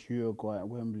was against Uruguay at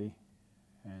Wembley,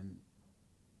 and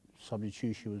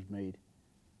substitution was made,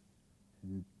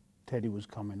 and Teddy was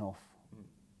coming off,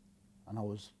 and I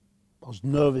was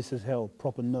nervous as hell,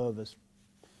 proper nervous,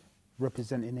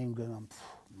 representing England.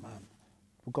 Man,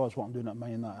 regardless of what I'm doing at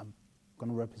Man United, I'm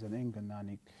going to represent England now.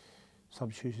 And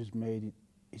substitution's made,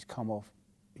 he's come off,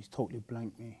 he's totally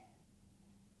blanked me.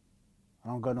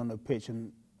 And I'm going on the pitch,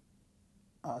 and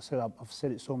I've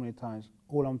said it so many times,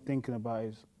 all I'm thinking about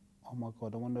is, oh my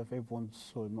God, I wonder if everyone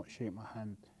saw him not shake my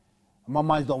hand. And my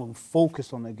mind's not even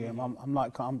focused on the game. I'm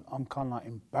kind of like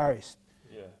embarrassed.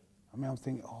 Yeah. I mean, I'm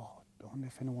thinking, oh, I wonder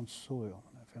if anyone saw it.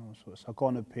 So I go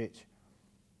on the pitch.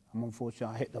 I'm unfortunate,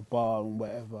 I hit the bar and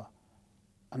whatever.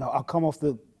 And I come off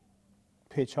the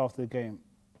pitch after the game.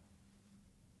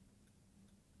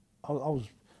 I was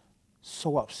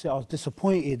so upset. I was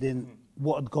disappointed in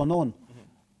what had gone on.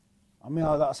 I mean,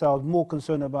 like I said, I was more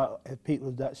concerned about if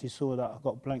people had actually saw that I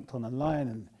got blanked on the line.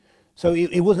 And so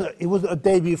it wasn't a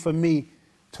debut for me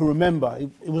to remember.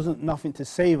 It wasn't nothing to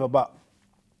savour, but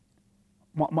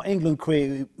my England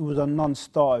career, it was a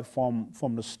non-starter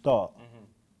from the start.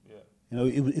 Yeah. You know,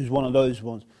 it was one of those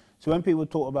ones. So when people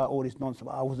talk about all this nonsense,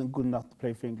 I wasn't good enough to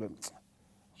play for England,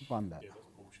 I spun that. Yeah,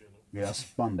 that's bullshit. Yeah, I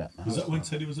spun that, man. Was that when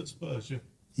Teddy was at Spurs? Yeah.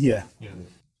 Yeah. Yeah.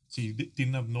 So you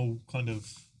didn't have no kind of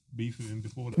beef with him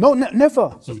before that? No,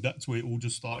 never. So that's where it all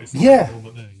just started from? Yeah. The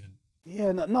moment there, yeah.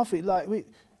 Yeah, nothing. Like,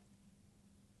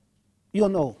 you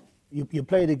know, you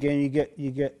play the game,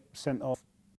 you get sent off.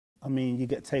 I mean, you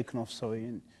get taken off, sorry,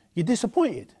 and you're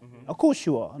disappointed. Of course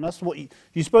you are, and that's what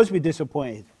you're supposed to be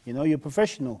disappointed. You know, you're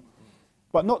professional,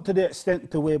 but not to the extent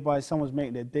to whereby someone's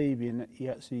making their debut and you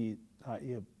actually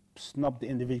you snub the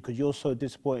individual because you're so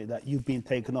disappointed that you've been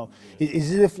taken off.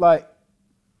 It's as if like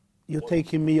you're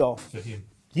taking me off. For him.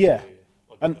 Yeah,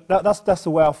 and that's the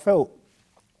way I felt.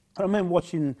 I remember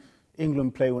watching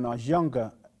England play when I was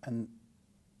younger, and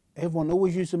everyone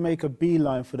always used to make a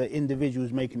beeline for the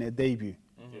individuals making their debut.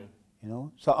 You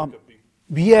know, so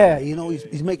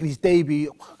he's making his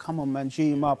debut. Oh, come on, man,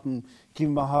 G him up and give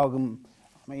him a hug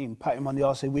and pat him on the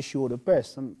arse, say wish you all the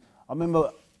best. And I remember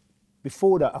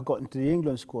before that, I got into the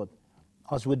England squad.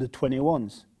 I was with the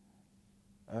 21s.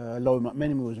 Laurie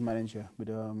McMenemy was manager with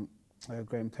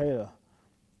Graham Taylor.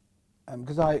 And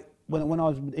because when I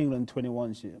was with England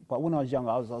 21s, but when I was young,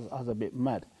 I was a bit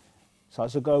mad. So I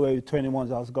used to go away with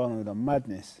 21s. I was going with a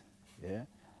madness. Yeah.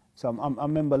 So I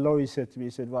remember Laurie said to me,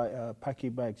 he said, right, pack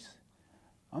your bags.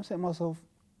 I'm saying to myself,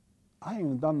 I ain't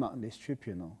even done that on this trip,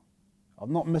 you know. I've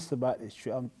not missed about this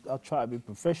trip. I'll try to be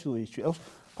professional this trip.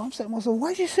 But I'm saying to myself,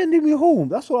 why is he sending me home?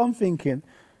 That's what I'm thinking.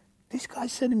 This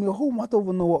guy's sending me home. I don't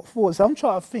even know what for. So I'm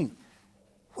trying to think,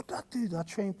 what did I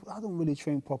do? I don't really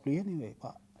train properly anyway,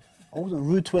 but I wasn't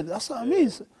rude to it. That's what I mean.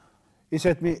 So he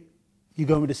said to me, you're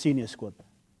going with the senior squad.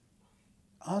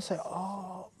 I said,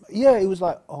 oh, yeah. He was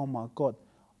like, oh my God.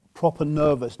 Proper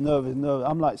nervous.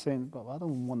 I'm like saying, but I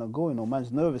don't want to go, you know,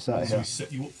 man's nervous out So here. he set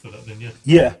you up for that then, yeah?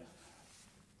 Yeah.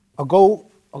 I go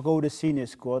to the senior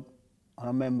squad, and I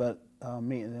remember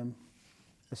meeting them.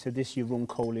 They said, this is your room,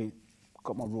 Coley.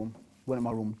 Got my room, went in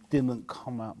my room, didn't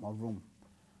come out my room.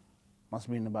 Must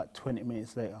have been about 20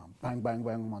 minutes later, bang, bang,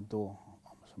 bang on my door.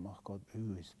 I said, my God,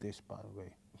 who is this, by the way?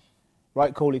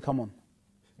 Right, Coley, come on.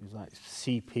 He was like,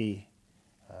 CP,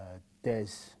 Des,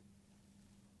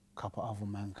 couple other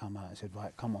men come out and said,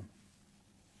 right, come on,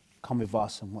 come with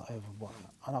us and whatever.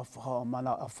 And I thought, oh man,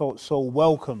 I felt so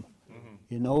welcome.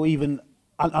 You know, even,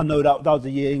 I know that was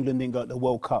the year England didn't go to the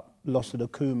World Cup, lost to the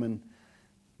Koeman.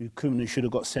 Koeman should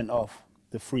have got sent off,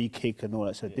 the free kick and all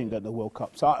that, so didn't go to the World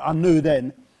Cup. So I knew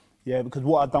then, yeah, because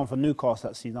what I'd done for Newcastle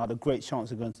that season, I had a great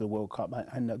chance of going to the World Cup. I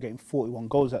ended up getting 41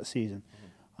 goals that season.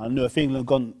 I knew if England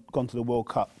had gone to the World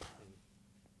Cup,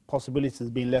 possibilities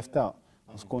had been left out.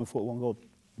 I was scoring 41 goals.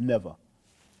 Never.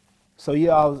 So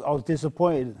yeah, I was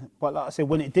disappointed. But like I said,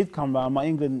 when it did come round, my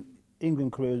England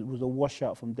career was a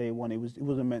washout from day one. It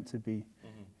wasn't meant to be.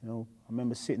 You know, I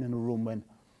remember sitting in a room when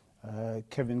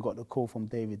Kevin got the call from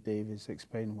David Davis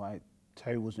explaining why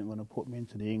Terry wasn't going to put me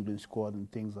into the England squad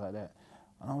and things like that.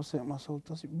 And I was saying to myself,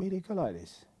 does it really go like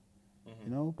this?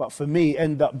 You know, but for me, it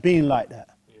ended up being like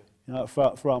that. You know,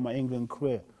 throughout my England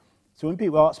career. So when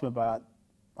people ask me about it,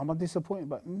 am I disappointed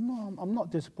by it? No, I'm not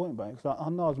disappointed by it because I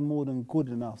know I was more than good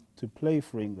enough to play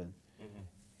for England.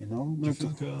 You know? Do you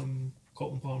think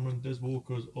Colton Palmer and Des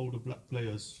Walker as older black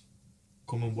players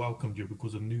come and welcomed you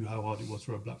because they knew how hard it was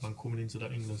for a black man coming into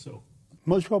that England setup?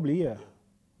 Most probably, yeah.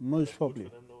 Most probably.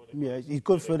 Yeah, it's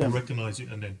good for They them. recognise it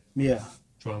and then Yeah.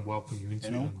 try and welcome you into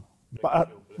You know? it. And But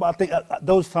I think at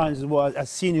those times as well, as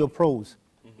senior pros,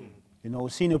 you know,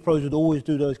 senior pros would always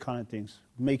do those kind of things,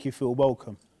 make you feel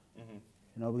welcome.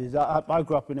 You know, because I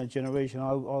grew up in a generation,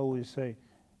 I always say,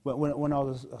 when I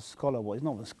was a scholar, well, it's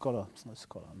not a scholar, it's not a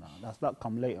scholar now, that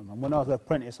come later, man. When I was an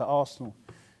apprentice at Arsenal,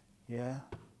 yeah,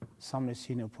 some of the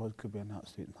senior pros could be an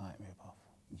absolute nightmare, bruv.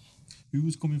 who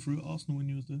was coming through at Arsenal when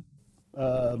you was there?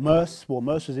 Merce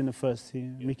was in the first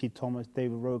team, Mickey Thomas,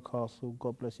 David Rocastle,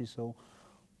 God bless his soul,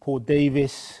 Paul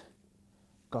Davis,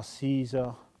 Gus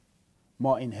Caesar,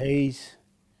 Martin Hayes.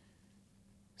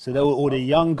 So they were all the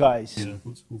young guys. Yeah,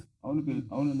 that's cool. I want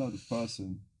to know the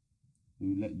person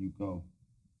who let you go.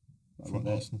 Like From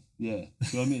what Arsenal. Yeah, do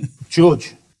you know what I mean?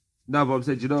 George. No, but I'm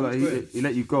saying, do you know, like he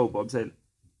let you go, but I'm saying,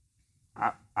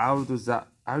 how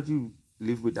do you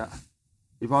live with that?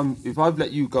 If I've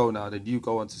let you go now, then you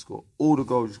go on to score all the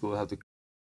goals you score.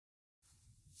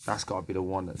 That's got to be the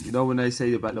one. You know when they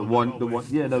say about the one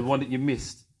that you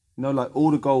missed. You know, like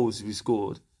all the goals you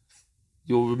scored,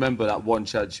 you'll remember that one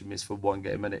chance you missed for one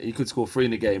game. And you could score 3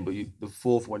 in a game, but the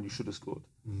fourth one you should have scored.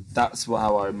 That's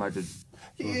how I imagine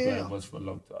it was for a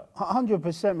long time.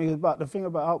 100%, because but the thing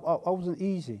about I wasn't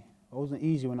easy. I wasn't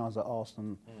easy when I was at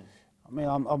Arsenal. I mean,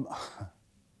 I'm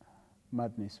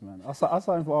madness, man. I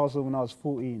signed for Arsenal when I was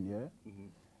 14, yeah?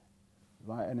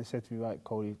 Right, and they said to me, right,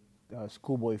 Cody,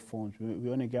 schoolboy forms, we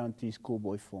only guarantee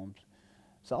schoolboy forms.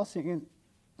 So I was thinking,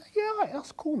 yeah, right,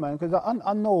 that's cool, man, because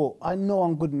I know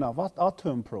I'm good enough. I'll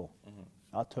turn pro.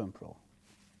 I'll turn pro.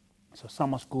 So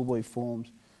some of schoolboy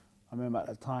forms, I remember at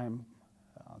the time,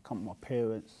 I come with my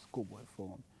parents, schoolboy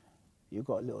form. You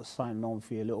got a little sign on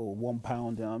for your little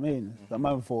 £1, you know what I mean? The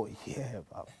man thought, yeah,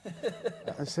 bro.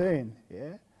 I'm saying,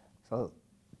 yeah. So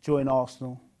joined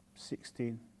Arsenal,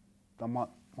 16. Done my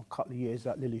couple of years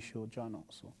at Lillishore, joined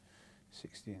Arsenal,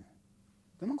 16.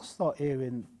 Then I start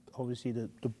hearing, obviously, the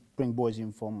bring boys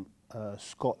in from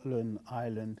Scotland,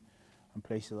 Ireland, and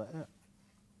places like that.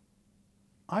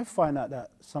 I find out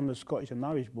that some of the Scottish and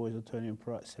Irish boys are turning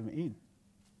pro at 17.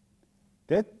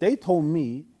 They told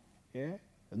me, yeah,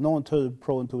 no one turned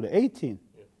pro until they're 18.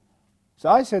 Yeah. So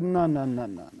I said, no.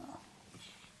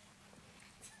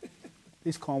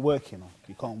 This can't work, you know.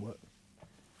 You can't work.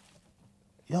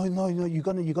 No, you're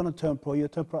gonna turn pro. You're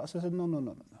turn pro. I said,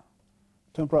 no.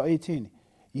 Turn pro at 18.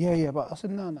 Yeah, but I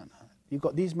said, no. You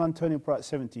got these men turning pro at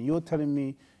 17. You're telling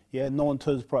me, yeah, no one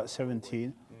turns pro at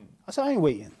 17. I said, I ain't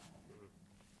waiting.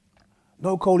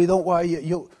 No, Coley, don't worry.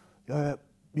 You're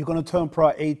gonna turn pro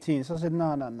at 18. So I said,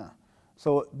 no.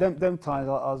 So them times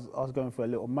I was going for a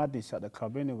little madness at the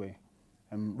club anyway.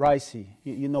 And Ricey,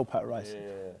 you know Pat Ricey.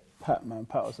 Yeah. Pat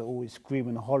was always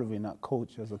screaming and hollering at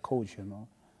coach as a coach, you know.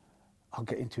 I'll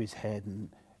get into his head, and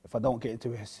if I don't get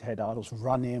into his head, I'll just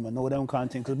run him and all them kind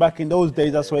of things. Because back in those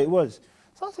days, that's what it was.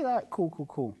 So I said, all right,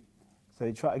 cool. So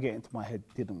he tried to get into my head,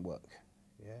 didn't work.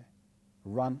 Yeah, I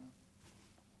run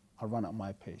at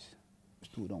my pace.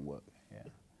 Still don't work. Yeah.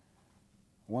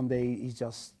 One day he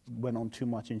just went on too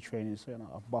much in training, so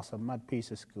I bust a mad piece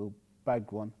of skill,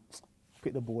 bagged one,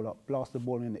 picked the ball up, blasted the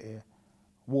ball in the air,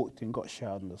 walked in, got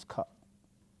showered, and was cut.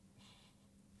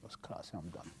 I said, I'm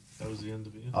done. That was the end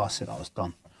of it. Yeah? I said I was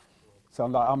done. So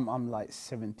I'm like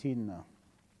 17 now,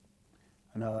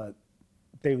 and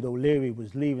David O'Leary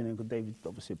was leaving, and David's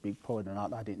obviously a big poet, and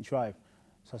I didn't drive.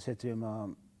 So I said to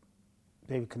him,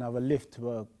 David, can I have a lift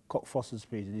to Cock Foster's,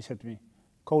 please? And he said to me,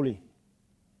 Coley,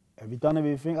 have you done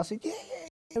everything? I said, yeah,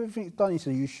 everything's done. He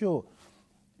said, are you sure?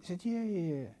 He said,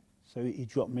 yeah. So he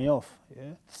dropped me off,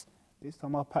 yeah. This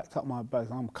time I packed up my bags,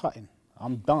 I'm cutting.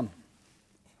 I'm done.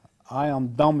 I am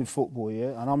done with football,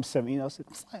 yeah. And I'm 17. I said,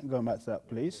 I ain't going back to that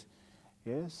place,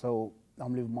 yeah. So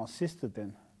I'm living with my sister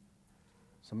then.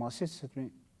 So my sister said to me,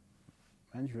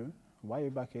 Andrew, why are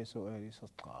you back here so early? So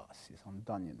I said, sis, I'm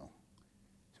done, you know.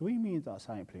 So what do you mean that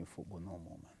I ain't playing football no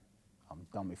more, man? I'm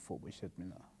done with football. She said to me,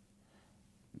 no,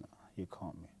 you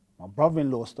can't, man. My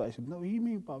brother-in-law started, he said, no, what do you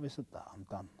mean, brother? I said, nah, I'm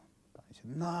done. He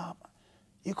said, nah,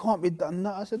 you can't be done.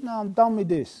 Nah. I said, nah, I'm done with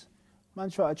this. Man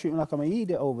tried to treat me like I'm an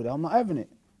idiot over there. I'm not having it.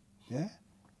 Yeah?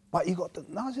 But you got to,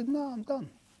 no, I said, no, I'm done.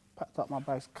 Packed up my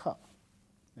bags, cut.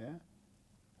 Yeah?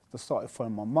 I started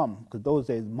phoning my mum, because those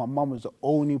days my mum was the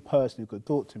only person who could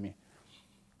talk to me.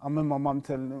 I remember my mum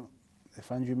telling him,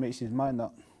 if Andrew makes his mind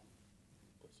up,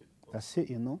 that's it,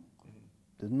 you know.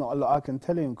 There's not a lot I can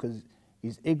tell him because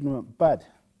he's ignorant bad.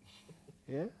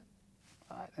 Yeah?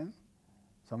 All right then.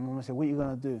 So my mum said, what are you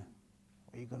going to do?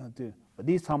 What are you going to do? But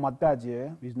this time my dad, yeah,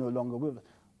 he's no longer with us.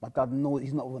 My dad knows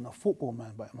he's not even a football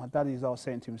man, but my dad is always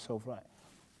saying to himself, right,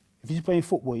 if he's playing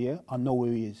football, yeah, I know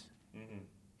where he is.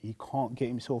 he can't get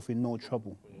himself in no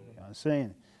trouble. You know what I'm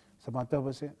saying? So my dad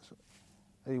would say,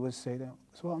 he would say that,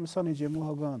 so what, I'm Sonny Jim, what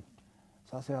have I gone?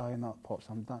 So I say, oh, you're not, Pops,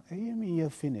 I'm done. Hey, you mean you're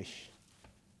finished?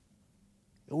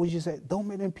 He always just say, don't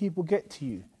make them people get to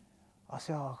you. I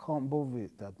said, oh, I can't bother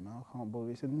it, Dad, man, I can't bother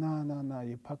it. He said, no,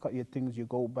 you pack up your things, you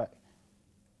go back.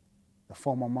 I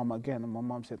phoned my mum again, and my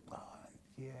mum said, oh,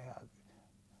 yeah,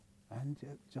 and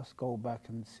just go back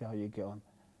and see how you get on.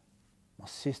 My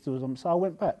sister was on, so I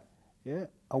went back, yeah.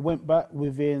 I went back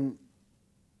within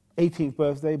 18th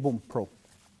birthday, boom, pro.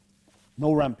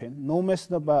 No ramping, no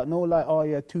messing about, no like, oh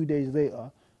yeah, 2 days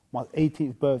later, my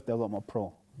 18th birthday, I got my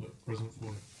pro. Present for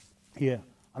it. Yeah,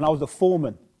 and I was the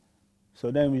foreman. So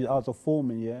then I was a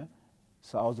foreman, yeah.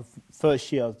 So I was the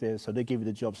first year I was there, so they gave you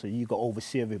the job, so you got to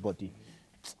oversee everybody.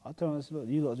 I told them, I said, look,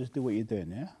 you lot just do what you're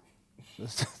doing, yeah?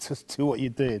 Just do what you're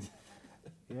doing.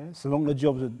 Yeah, so long the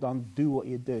jobs are done, do what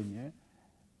you're doing, yeah?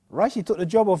 Rishi took the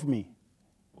job off me.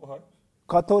 What?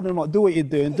 'Cause I told him, do what you're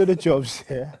doing, do the jobs,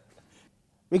 yeah?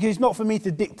 Because it's not for me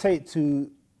to dictate to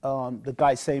the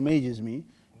guy same age as me.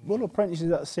 We're all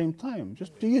apprentices at the same time.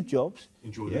 Just do your jobs.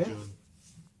 Enjoy yeah? the journey.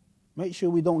 Make sure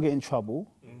we don't get in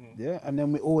trouble, yeah, and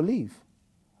then we all leave.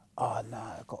 Oh,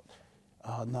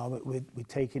 no, we're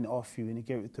taking it off you, and he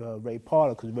gave it to Ray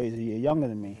Parler, because Ray's a year younger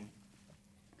than me.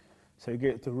 So he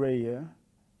gave it to Ray, yeah.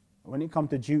 When it comes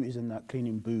to duties and that,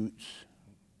 cleaning boots,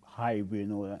 hybrid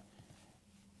and all that,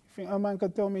 you think a man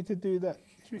could tell me to do that?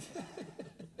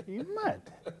 Are you mad?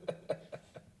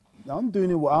 I'm doing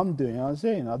it what I'm doing, you know what I'm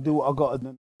saying? I do what I got,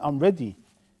 and I'm ready.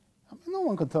 I mean, no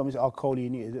one can tell me, oh, Cole, you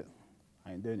need to do it.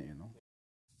 I ain't doing it, you know.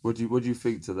 What do you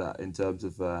think to that in terms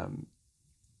of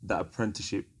that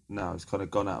apprenticeship now? It's kind of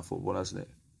gone out of football, hasn't it?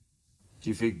 Do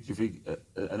you think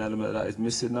an element of that is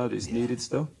missing now? That it's needed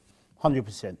still?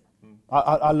 100%.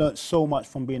 I learned so much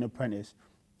from being an apprentice.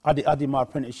 I did my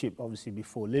apprenticeship obviously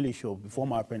before Lillyshaw, before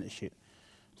my apprenticeship.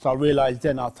 So I realised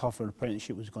then how tough an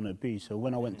apprenticeship was going to be. So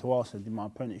when I went to Arsenal and did my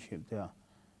apprenticeship there,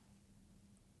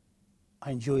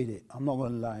 I enjoyed it. I'm not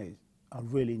going to lie. I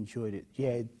really enjoyed it.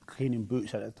 Yeah, cleaning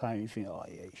boots at the time, you think, oh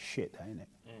yeah, it's shit, ain't it?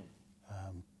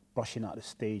 Brushing out the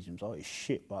stadiums, oh, it's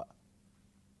shit, but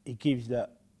it gives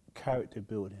that character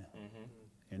building,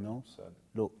 you know?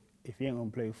 Look, if you ain't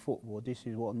going to play football, this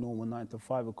is what a normal 9 to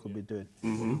 5 could be doing.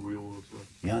 Real world, so.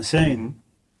 You know what I'm saying?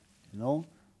 You know?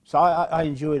 So I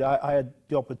enjoyed it. I had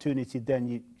the opportunity then,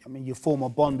 you form a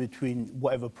bond between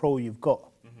whatever pro you've got.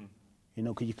 You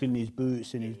know, because you clean these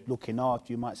boots and he's looking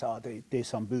after you. Might say, oh, there's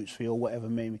some boots for you or whatever,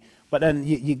 maybe. But then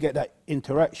you get that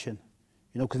interaction,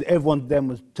 you know, because everyone then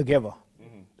was together.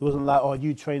 It wasn't like, oh,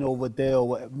 you train over there or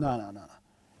whatever. No.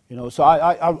 You know, so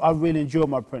I really enjoyed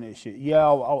my apprenticeship.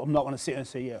 Yeah, I'm not going to sit and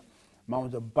say, yeah, man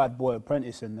was a bad boy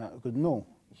apprentice and that, because no,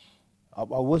 I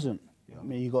wasn't. I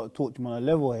mean, you got to talk to me on a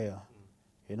level here,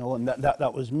 you know, and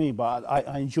that was me. But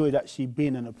I enjoyed actually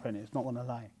being an apprentice, not going to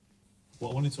lie.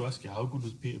 Well, I wanted to ask you, how good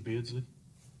was Peter Beardsley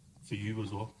for you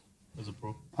as well, as a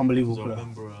pro? Unbelievable Because I player.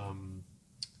 remember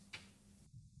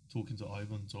talking to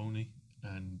Ivan Toney,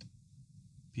 and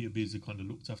Peter Beardsley kind of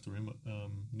looked after him at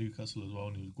Newcastle as well,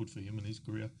 and it was good for him in his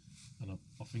career. And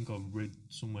I think I read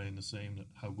somewhere in the same that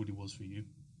how good he was for you.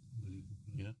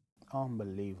 Yeah.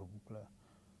 Unbelievable player.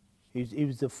 He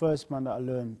was the first man that I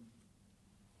learned.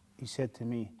 He said to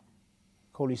me,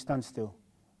 Coley, stand still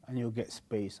and you'll get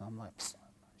space. I'm like,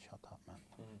 shut up, man.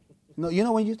 No, you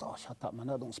know when you, shut up, man,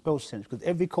 that don't spell sense. Because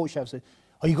every coach I've said,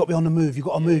 oh, you got to be on the move, you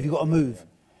got to move, you got to move.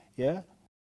 Yeah?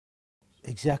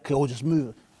 Exactly, or just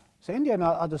move. So in the end,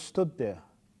 I just stood there,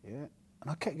 yeah? And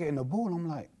I kept getting the ball, and I'm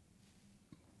like,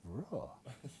 bro.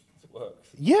 It works.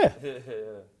 Yeah. Yeah.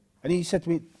 And he said to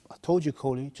me, I told you,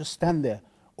 Coley, just stand there.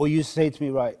 Or you say to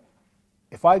me, right,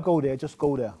 if I go there, just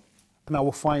go there, and I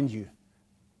will find you.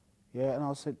 Yeah, and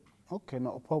I said, okay,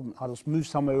 not a problem. I'll just move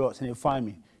somewhere else and he'll find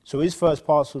me. So his first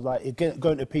pass was like,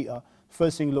 going to Peter,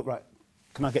 first thing he looked like,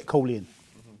 can I get Coley in?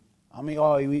 I mean,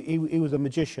 he was a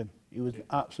magician. He was an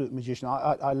absolute magician.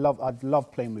 I'd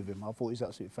love playing with him. I thought he was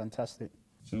absolutely fantastic.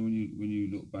 So when you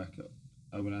look back at,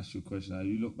 I want to ask you a question. Now,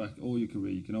 you look back at all your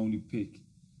career, you can only pick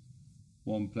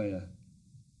one player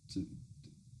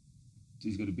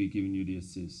who's going to be giving you the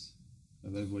assists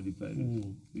of everybody you played with.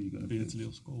 Who are you going to pick? Beardsley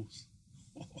or Scholes?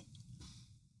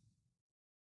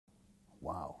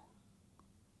 Wow.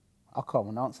 I can't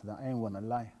even answer that. I ain't want to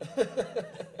lie.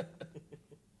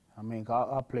 I mean,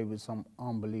 I played with some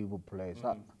unbelievable players.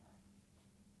 I've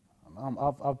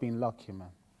been lucky,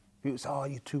 man. People say, oh,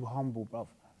 you're too humble, bruv.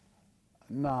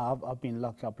 Nah, I've been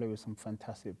lucky. I played with some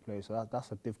fantastic players. So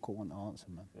that's a difficult one to answer,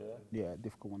 man. Yeah,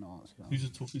 difficult one to answer. Who's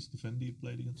the toughest defender you've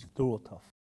played against? They're all tough.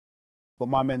 But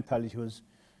my mentality was,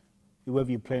 whoever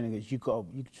you're playing against, you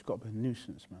just got to be a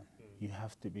nuisance, man. You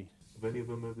have to be. Have any of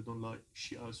them ever done like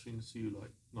shit house things to you,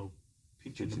 like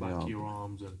pitching the Pitching back the of your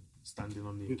arms and standing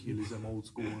on the Achilles, them old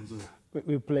school ones?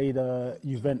 We played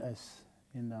Juventus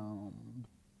in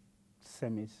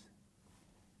semis,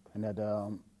 and that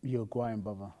Uruguayan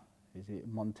brother, is it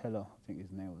Montella? I think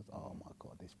his name was. Oh my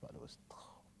God, this brother was.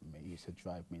 Mate, he used to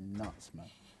drive me nuts, man.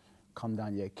 Come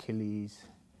down your Achilles,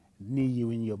 knee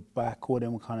you in your back, all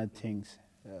them kind of things.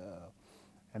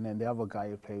 And then the other guy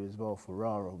who played as well,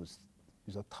 Ferraro, was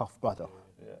a tough brother.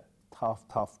 Yeah.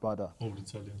 Tough brother. Old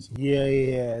Italians.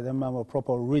 Yeah. Them man were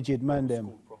proper rigid man, them.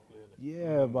 School properly,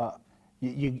 Yeah, but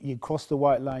you cross the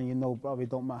white line, you know, brother, it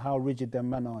don't matter how rigid them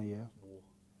men are, yeah?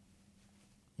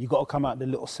 You got to come out the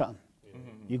little something.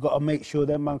 You got to make sure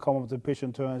them man come up to the pitch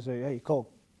and turn and say, hey, Cole.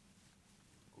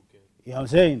 You know what I'm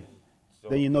saying?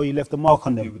 Then you know you left a mark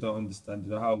on them. People don't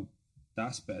understand, how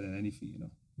that's better than anything,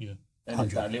 Yeah. And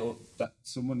it's that little. That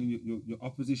someone in your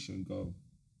opposition go,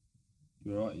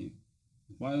 you're right, you.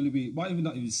 Might even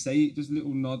not even say it, just a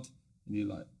little nod, and you're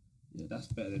like, yeah, that's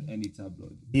better than any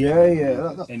tabloid.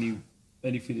 Yeah.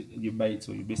 Anything that your mates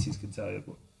or your missus can tell you,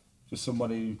 but just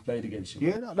somebody who played against you.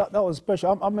 Yeah, that was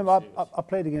special. I remember I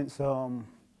played against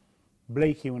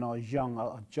Blakey when I was young.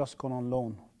 I'd just gone on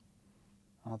loan.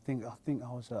 And I think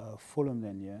I was at Fulham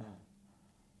then, yeah.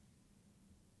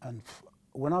 And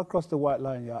when I crossed the white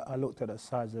line, I looked at the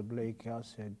size of Blakey. I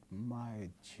said, "My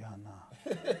Jana,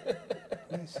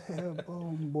 let's hear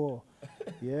bombo."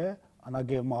 Yeah, and I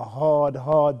gave him a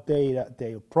hard day that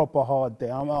day, a proper hard day.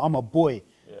 I'm a boy.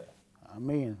 Yeah. I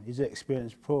mean, he's an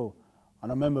experienced pro.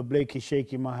 And I remember Blakey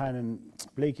shaking my hand, and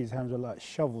Blakey's hands were like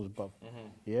shovels, bruv.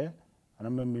 Yeah? And I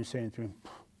remember him saying to him,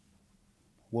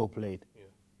 well played.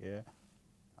 Yeah?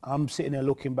 I'm sitting there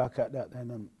looking back at that,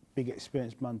 and a big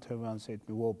experienced man turned around and said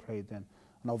to me, well played then.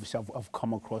 And obviously I've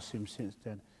come across him since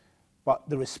then. But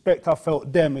the respect I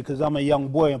felt then, because I'm a young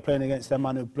boy and playing against that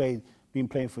man who been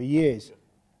playing for years,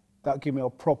 that gave me a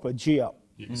proper G up.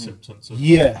 The acceptance of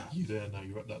Yeah. you there now,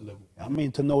 you're at that level. I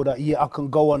mean, to know that, I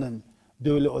can go on and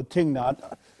do a little thing now.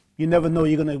 You never know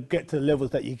you're going to get to the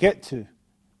levels that you get to,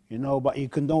 but you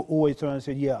can don't always turn and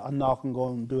say, I know I can go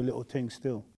and do a little thing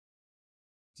still.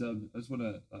 So I just want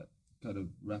to kind of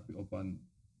wrap it up on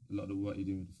a lot of the work you're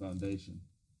doing with the foundation.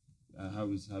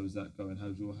 How is that going?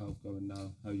 How's your health going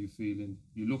now? How are you feeling?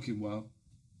 You're looking well,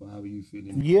 but how are you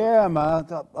feeling? Yeah, man,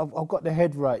 I've got the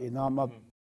head right,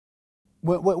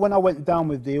 When I went down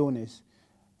with the illness,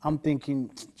 I'm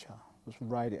thinking, let's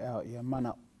ride it out, man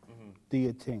up, do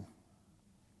your thing.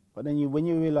 But then when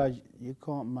you realize you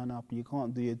can't man up, you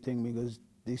can't do your thing because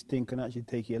this thing can actually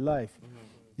take your life.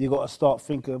 You got to start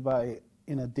thinking about it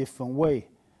in a different way.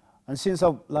 And since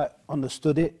I've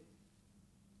understood it,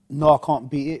 no, I can't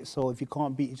beat it. So if you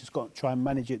can't beat it, you just got to try and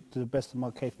manage it to the best of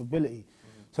my capability.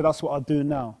 So that's what I do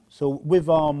now. So with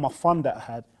my fun that I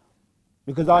had,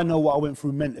 because I know what I went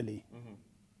through mentally.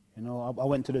 I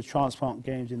went to the transplant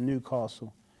games in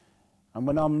Newcastle. And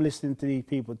when I'm listening to these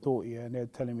people talk here and they're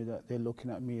telling me that they're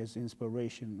looking at me as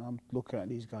inspiration, I'm looking at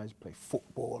these guys play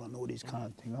football and all these kind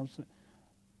of things. I'm saying,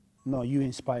 no, you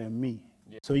inspire me.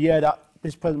 Yeah. So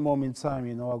this present moment in time,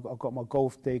 I've got my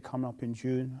golf day coming up in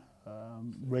June,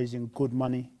 raising good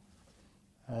money.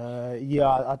 I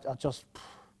just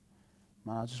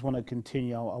want to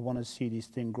continue. I want to see this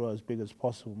thing grow as big as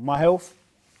possible. My health,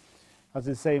 as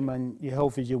they say, man, your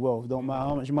health is your wealth. Don't matter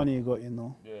how much money you got, Yeah,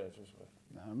 just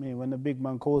I mean, when the big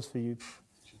man calls for you,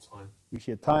 It's your time. it's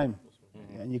your time.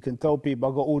 And you can tell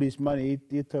people, I got all this money.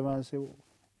 You turn around and say, well,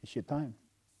 it's your time.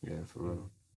 Yeah, for real.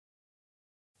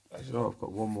 So I've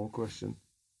got one more question.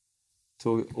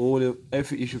 So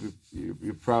everything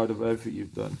you're proud of, everything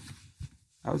you've done.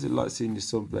 How was it like seeing your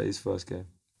son play his first game?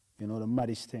 The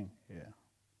maddest thing,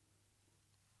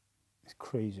 It's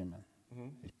crazy, man.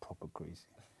 It's proper crazy.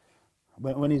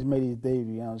 When he's made his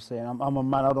debut, what I'm saying? I'm a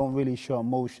man, I don't really show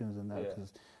emotions and that,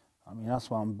 because,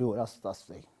 that's why I'm built.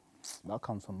 That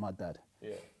comes from my dad.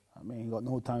 Yeah. He got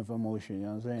no time for emotion, you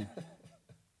know what I'm saying?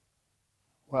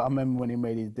 Well, I remember when he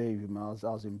made his debut, man, I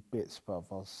was in bits, bruv.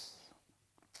 That's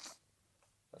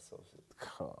so sick.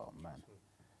 Oh, man.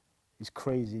 It's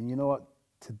crazy. And you know what?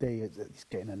 Today, it's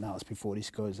getting announced before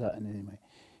this goes out, and anyway,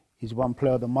 he's one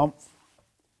player of the month.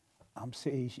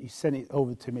 He sent it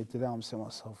over to me today. I'm saying to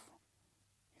myself,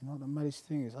 the maddest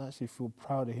thing is I actually feel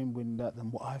proud of him winning that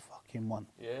than what I fucking won.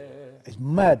 Yeah. It's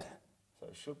mad. So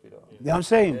it should be though. You know what I'm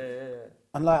saying? Yeah.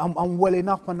 And I'm welling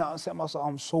up on that. I'm saying to myself,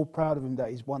 I'm so proud of him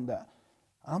that he's won that.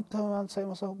 And I'm turning around and saying to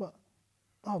myself, but,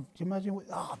 do you imagine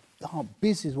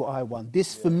this is what I won.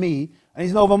 This for me, and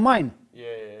it's not over mine. Yeah.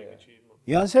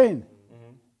 You know what I'm saying?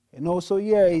 So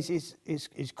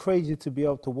it's crazy to be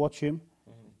able to watch him.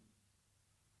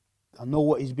 I know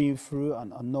what he's been through,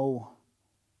 and I know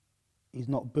he's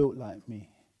not built like me.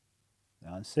 You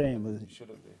know what I'm saying? But You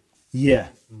shouldn't be. yeah,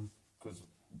 Because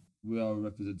we are a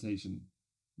representation.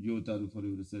 Your dad would probably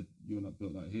would have said you're not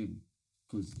built like him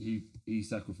because he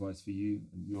sacrificed for you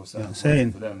and you're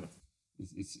sacrificing for them.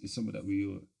 It's something that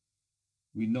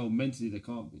we know mentally they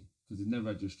can't be because he's never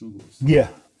had your struggles. yeah.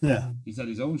 He's had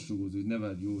his own struggles. He's never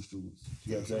had your struggles.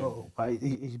 Do you know what I'm saying? Oh, but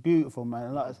he's beautiful, man.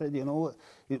 And like I said, you know what?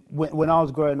 When I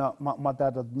was growing up, my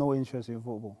dad had no interest in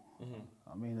football.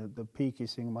 I mean, the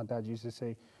peakiest thing my dad used to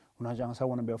say when I was young, I said, I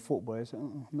want to be a footballer. He said,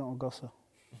 not on Gossa.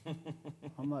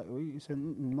 I'm like, what? He said,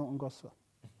 not on Gossa.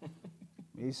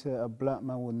 He said, a black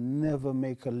man will never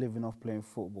make a living off playing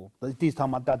football. But this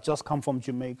time, my dad just come from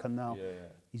Jamaica now. Yeah.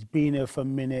 He's been here for a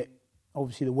minute.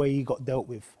 Obviously, the way he got dealt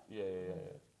with. Yeah.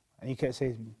 And he kept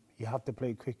saying, you have to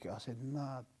play cricket. I said,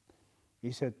 nah.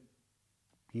 He said,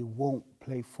 you won't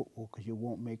play football because you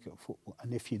won't make it football.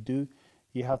 And if you do,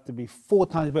 you have to be 4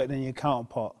 times better than your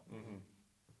counterpart.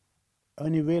 I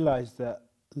only realised that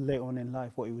later on in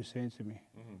life, what he was saying to me.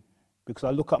 Because I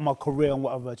look at my career and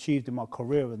what I've achieved in my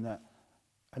career and that,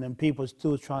 and then people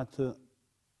still trying to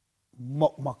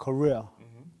mock my career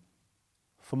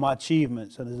for my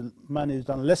achievements. And there's a man who's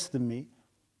done less than me,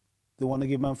 they want to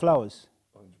give man flowers.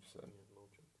 100%.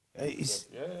 It's,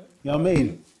 Yeah. you know what I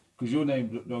mean? Because your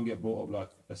name don't get brought up like,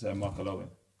 let's say, Michael Owen.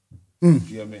 Do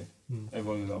you know what I mean?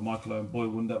 Everyone was like, Michael Owen, boy,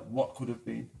 wonder what could have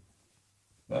been.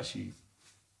 But actually,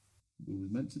 it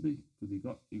was meant to be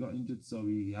because he got injured, so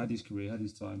he had his career, had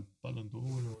his time. Ballon d'Or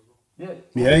winner as well.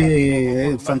 Yeah.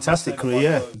 Yeah. Fantastic career,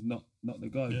 yeah. Not the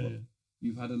guy, Yeah, but yeah.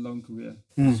 you've had a long career,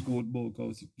 scored more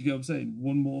goals. You get what I'm saying?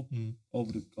 One more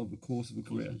over the course of a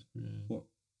career. But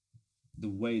the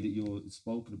way that you're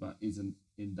spoken about isn't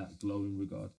in that glowing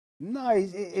regard. No,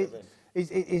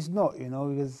 it's not, you know,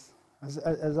 because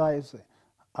as I say,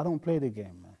 I don't play the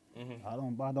game, man. I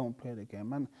don't play the game,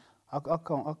 man. I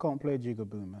can't play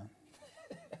jigaboo, man.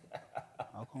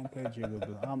 I can't play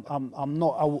jigaboo. I'm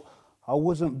not. I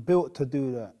wasn't built to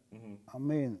do that. I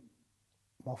mean,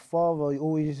 my father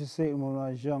always used to say to me when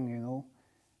I was young, you know,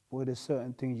 boy, there's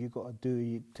certain things you got to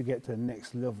do to get to the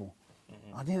next level.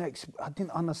 I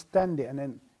didn't understand it, and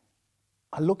then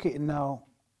I look at it now,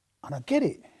 and I get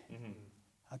it.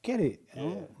 I get it. You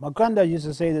know? My granddad used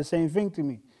to say the same thing to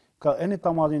me. Cause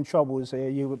anytime I was in trouble, he'd say,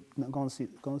 hey, you go and see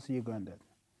your granddad.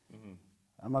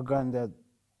 And my granddad,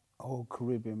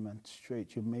 Caribbean, man, straight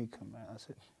Jamaican, man. I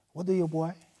said, what do you,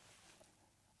 boy?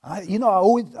 I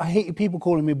hate people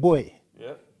calling me boy. Yeah. You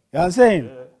know what I'm saying?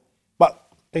 Yeah. But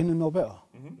they didn't know better.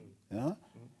 You know?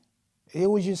 He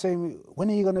always used to say to me, when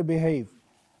are you going to behave?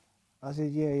 I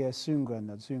said, yeah, soon,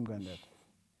 granddad.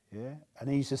 Yeah? And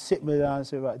he used to sit me down and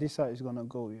say, right, this is how it's going to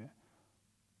go, yeah?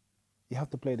 You have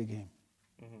to play the game.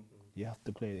 You have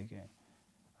to play the game.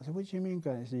 I said, what do you mean,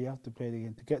 granddad? He said, you have to play the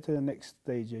game. To get to the next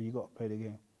stage, yeah, you got to play the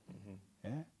game.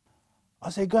 Yeah? I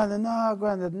said,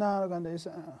 granddad. He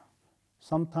said,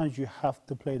 sometimes you have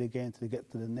to play the game to get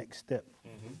to the next step.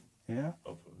 Yeah?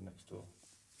 Open next door.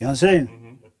 You know what I'm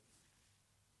saying?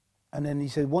 And then he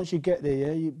said, once you get there,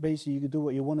 yeah, you can do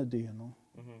what you want to do, you know.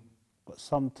 But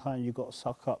sometimes you got to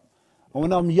suck up. And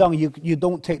when I'm young, you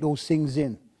don't take those things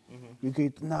in. You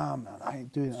go, nah, man, I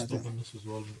ain't doing that. Stubbornness as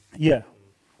well. Yeah.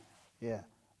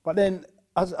 But then,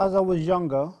 as I was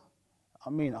younger, I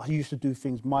mean, I used to do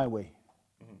things my way.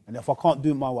 And if I can't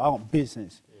do it my way, I want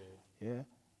business. Yeah.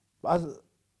 But as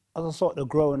I started to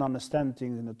grow and understand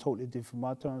things in a totally different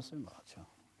way, I turned and said,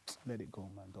 let it go,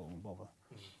 man, don't bother.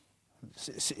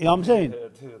 You know what I'm saying?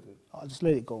 I just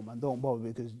let it go, man, don't bother,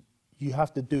 because you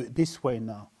have to do it this way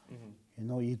now. You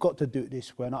know, you got to do it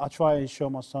this way. And I try and show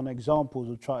my son examples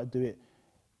of try to do it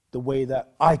the way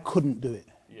that I couldn't do it.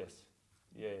 Yes.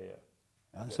 Yeah. You know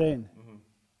what I'm saying?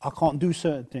 I can't do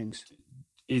certain things.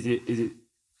 Is it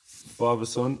father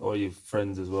son or your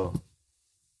friends as well?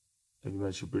 Have you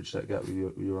managed to bridge that gap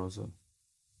with your own son?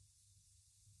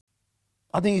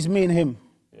 I think it's me and him.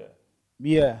 Yeah.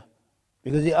 Yeah,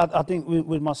 because I think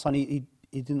with my son, he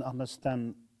didn't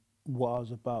understand what I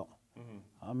was about.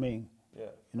 I mean,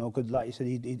 you know, because like you said,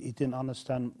 he didn't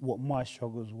understand what my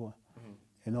struggles were.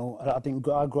 You know, I think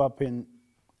I grew up in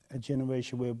a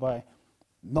generation whereby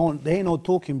they ain't no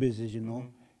talking business, you know.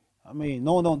 I mean,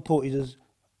 no one don't talk, he just,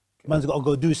 man's got to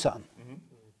go do something.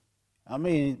 I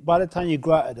mean, by the time you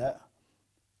grow out of that,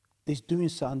 this doing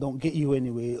something don't get you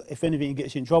anywhere. If anything, it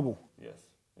gets you in trouble. Yes.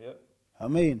 Yeah. I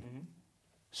mean,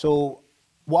 so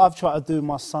what I've tried to do with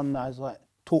my son now is like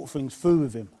talk things through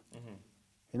with him.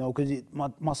 You know, because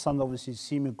my son obviously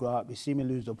see me grow up, he see me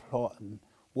lose the plot and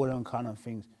all them kind of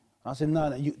things. And I said,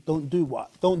 no, you don't do what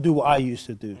I used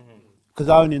to do, because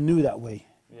I only knew that way.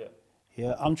 Yeah.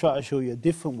 Yeah, I'm trying to show you a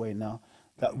different way now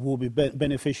that will be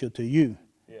beneficial to you.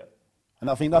 Yeah.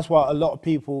 And I think that's why a lot of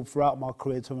people throughout my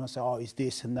career tell me, I say, oh, it's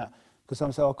this and that. Because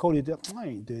I'm saying, oh, Cody, I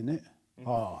ain't doing it.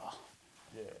 Oh,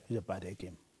 he's a bad egg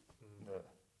him. Yeah.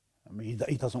 I mean,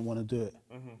 he doesn't want to do it.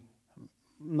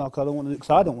 No, because I don't want to. Because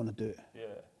I don't want to do it.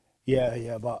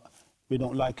 Yeah, but we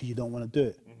don't like it. You don't want to do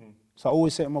it. So I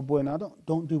always say to my boy, now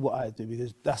don't do what I do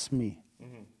because that's me.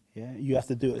 Yeah, you have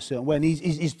to do it a certain way. And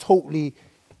he's totally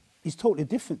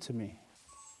different to me.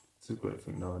 It's a great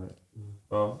thing, though, isn't it?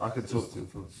 Well, I could talk to him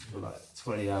for like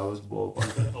 20 hours more.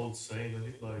 There's that old saying, isn't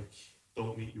it? Like,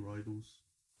 don't meet your idols.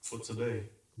 But today,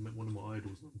 I met one of my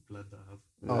idols, and I'm glad that I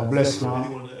have. Oh, bless you.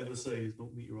 Anyone that ever says,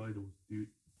 don't meet your idols, do it.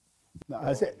 No,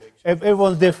 that's it.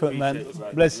 Everyone's different, man.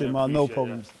 Bless him, man. No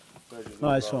problems.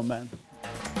 Nice one, man.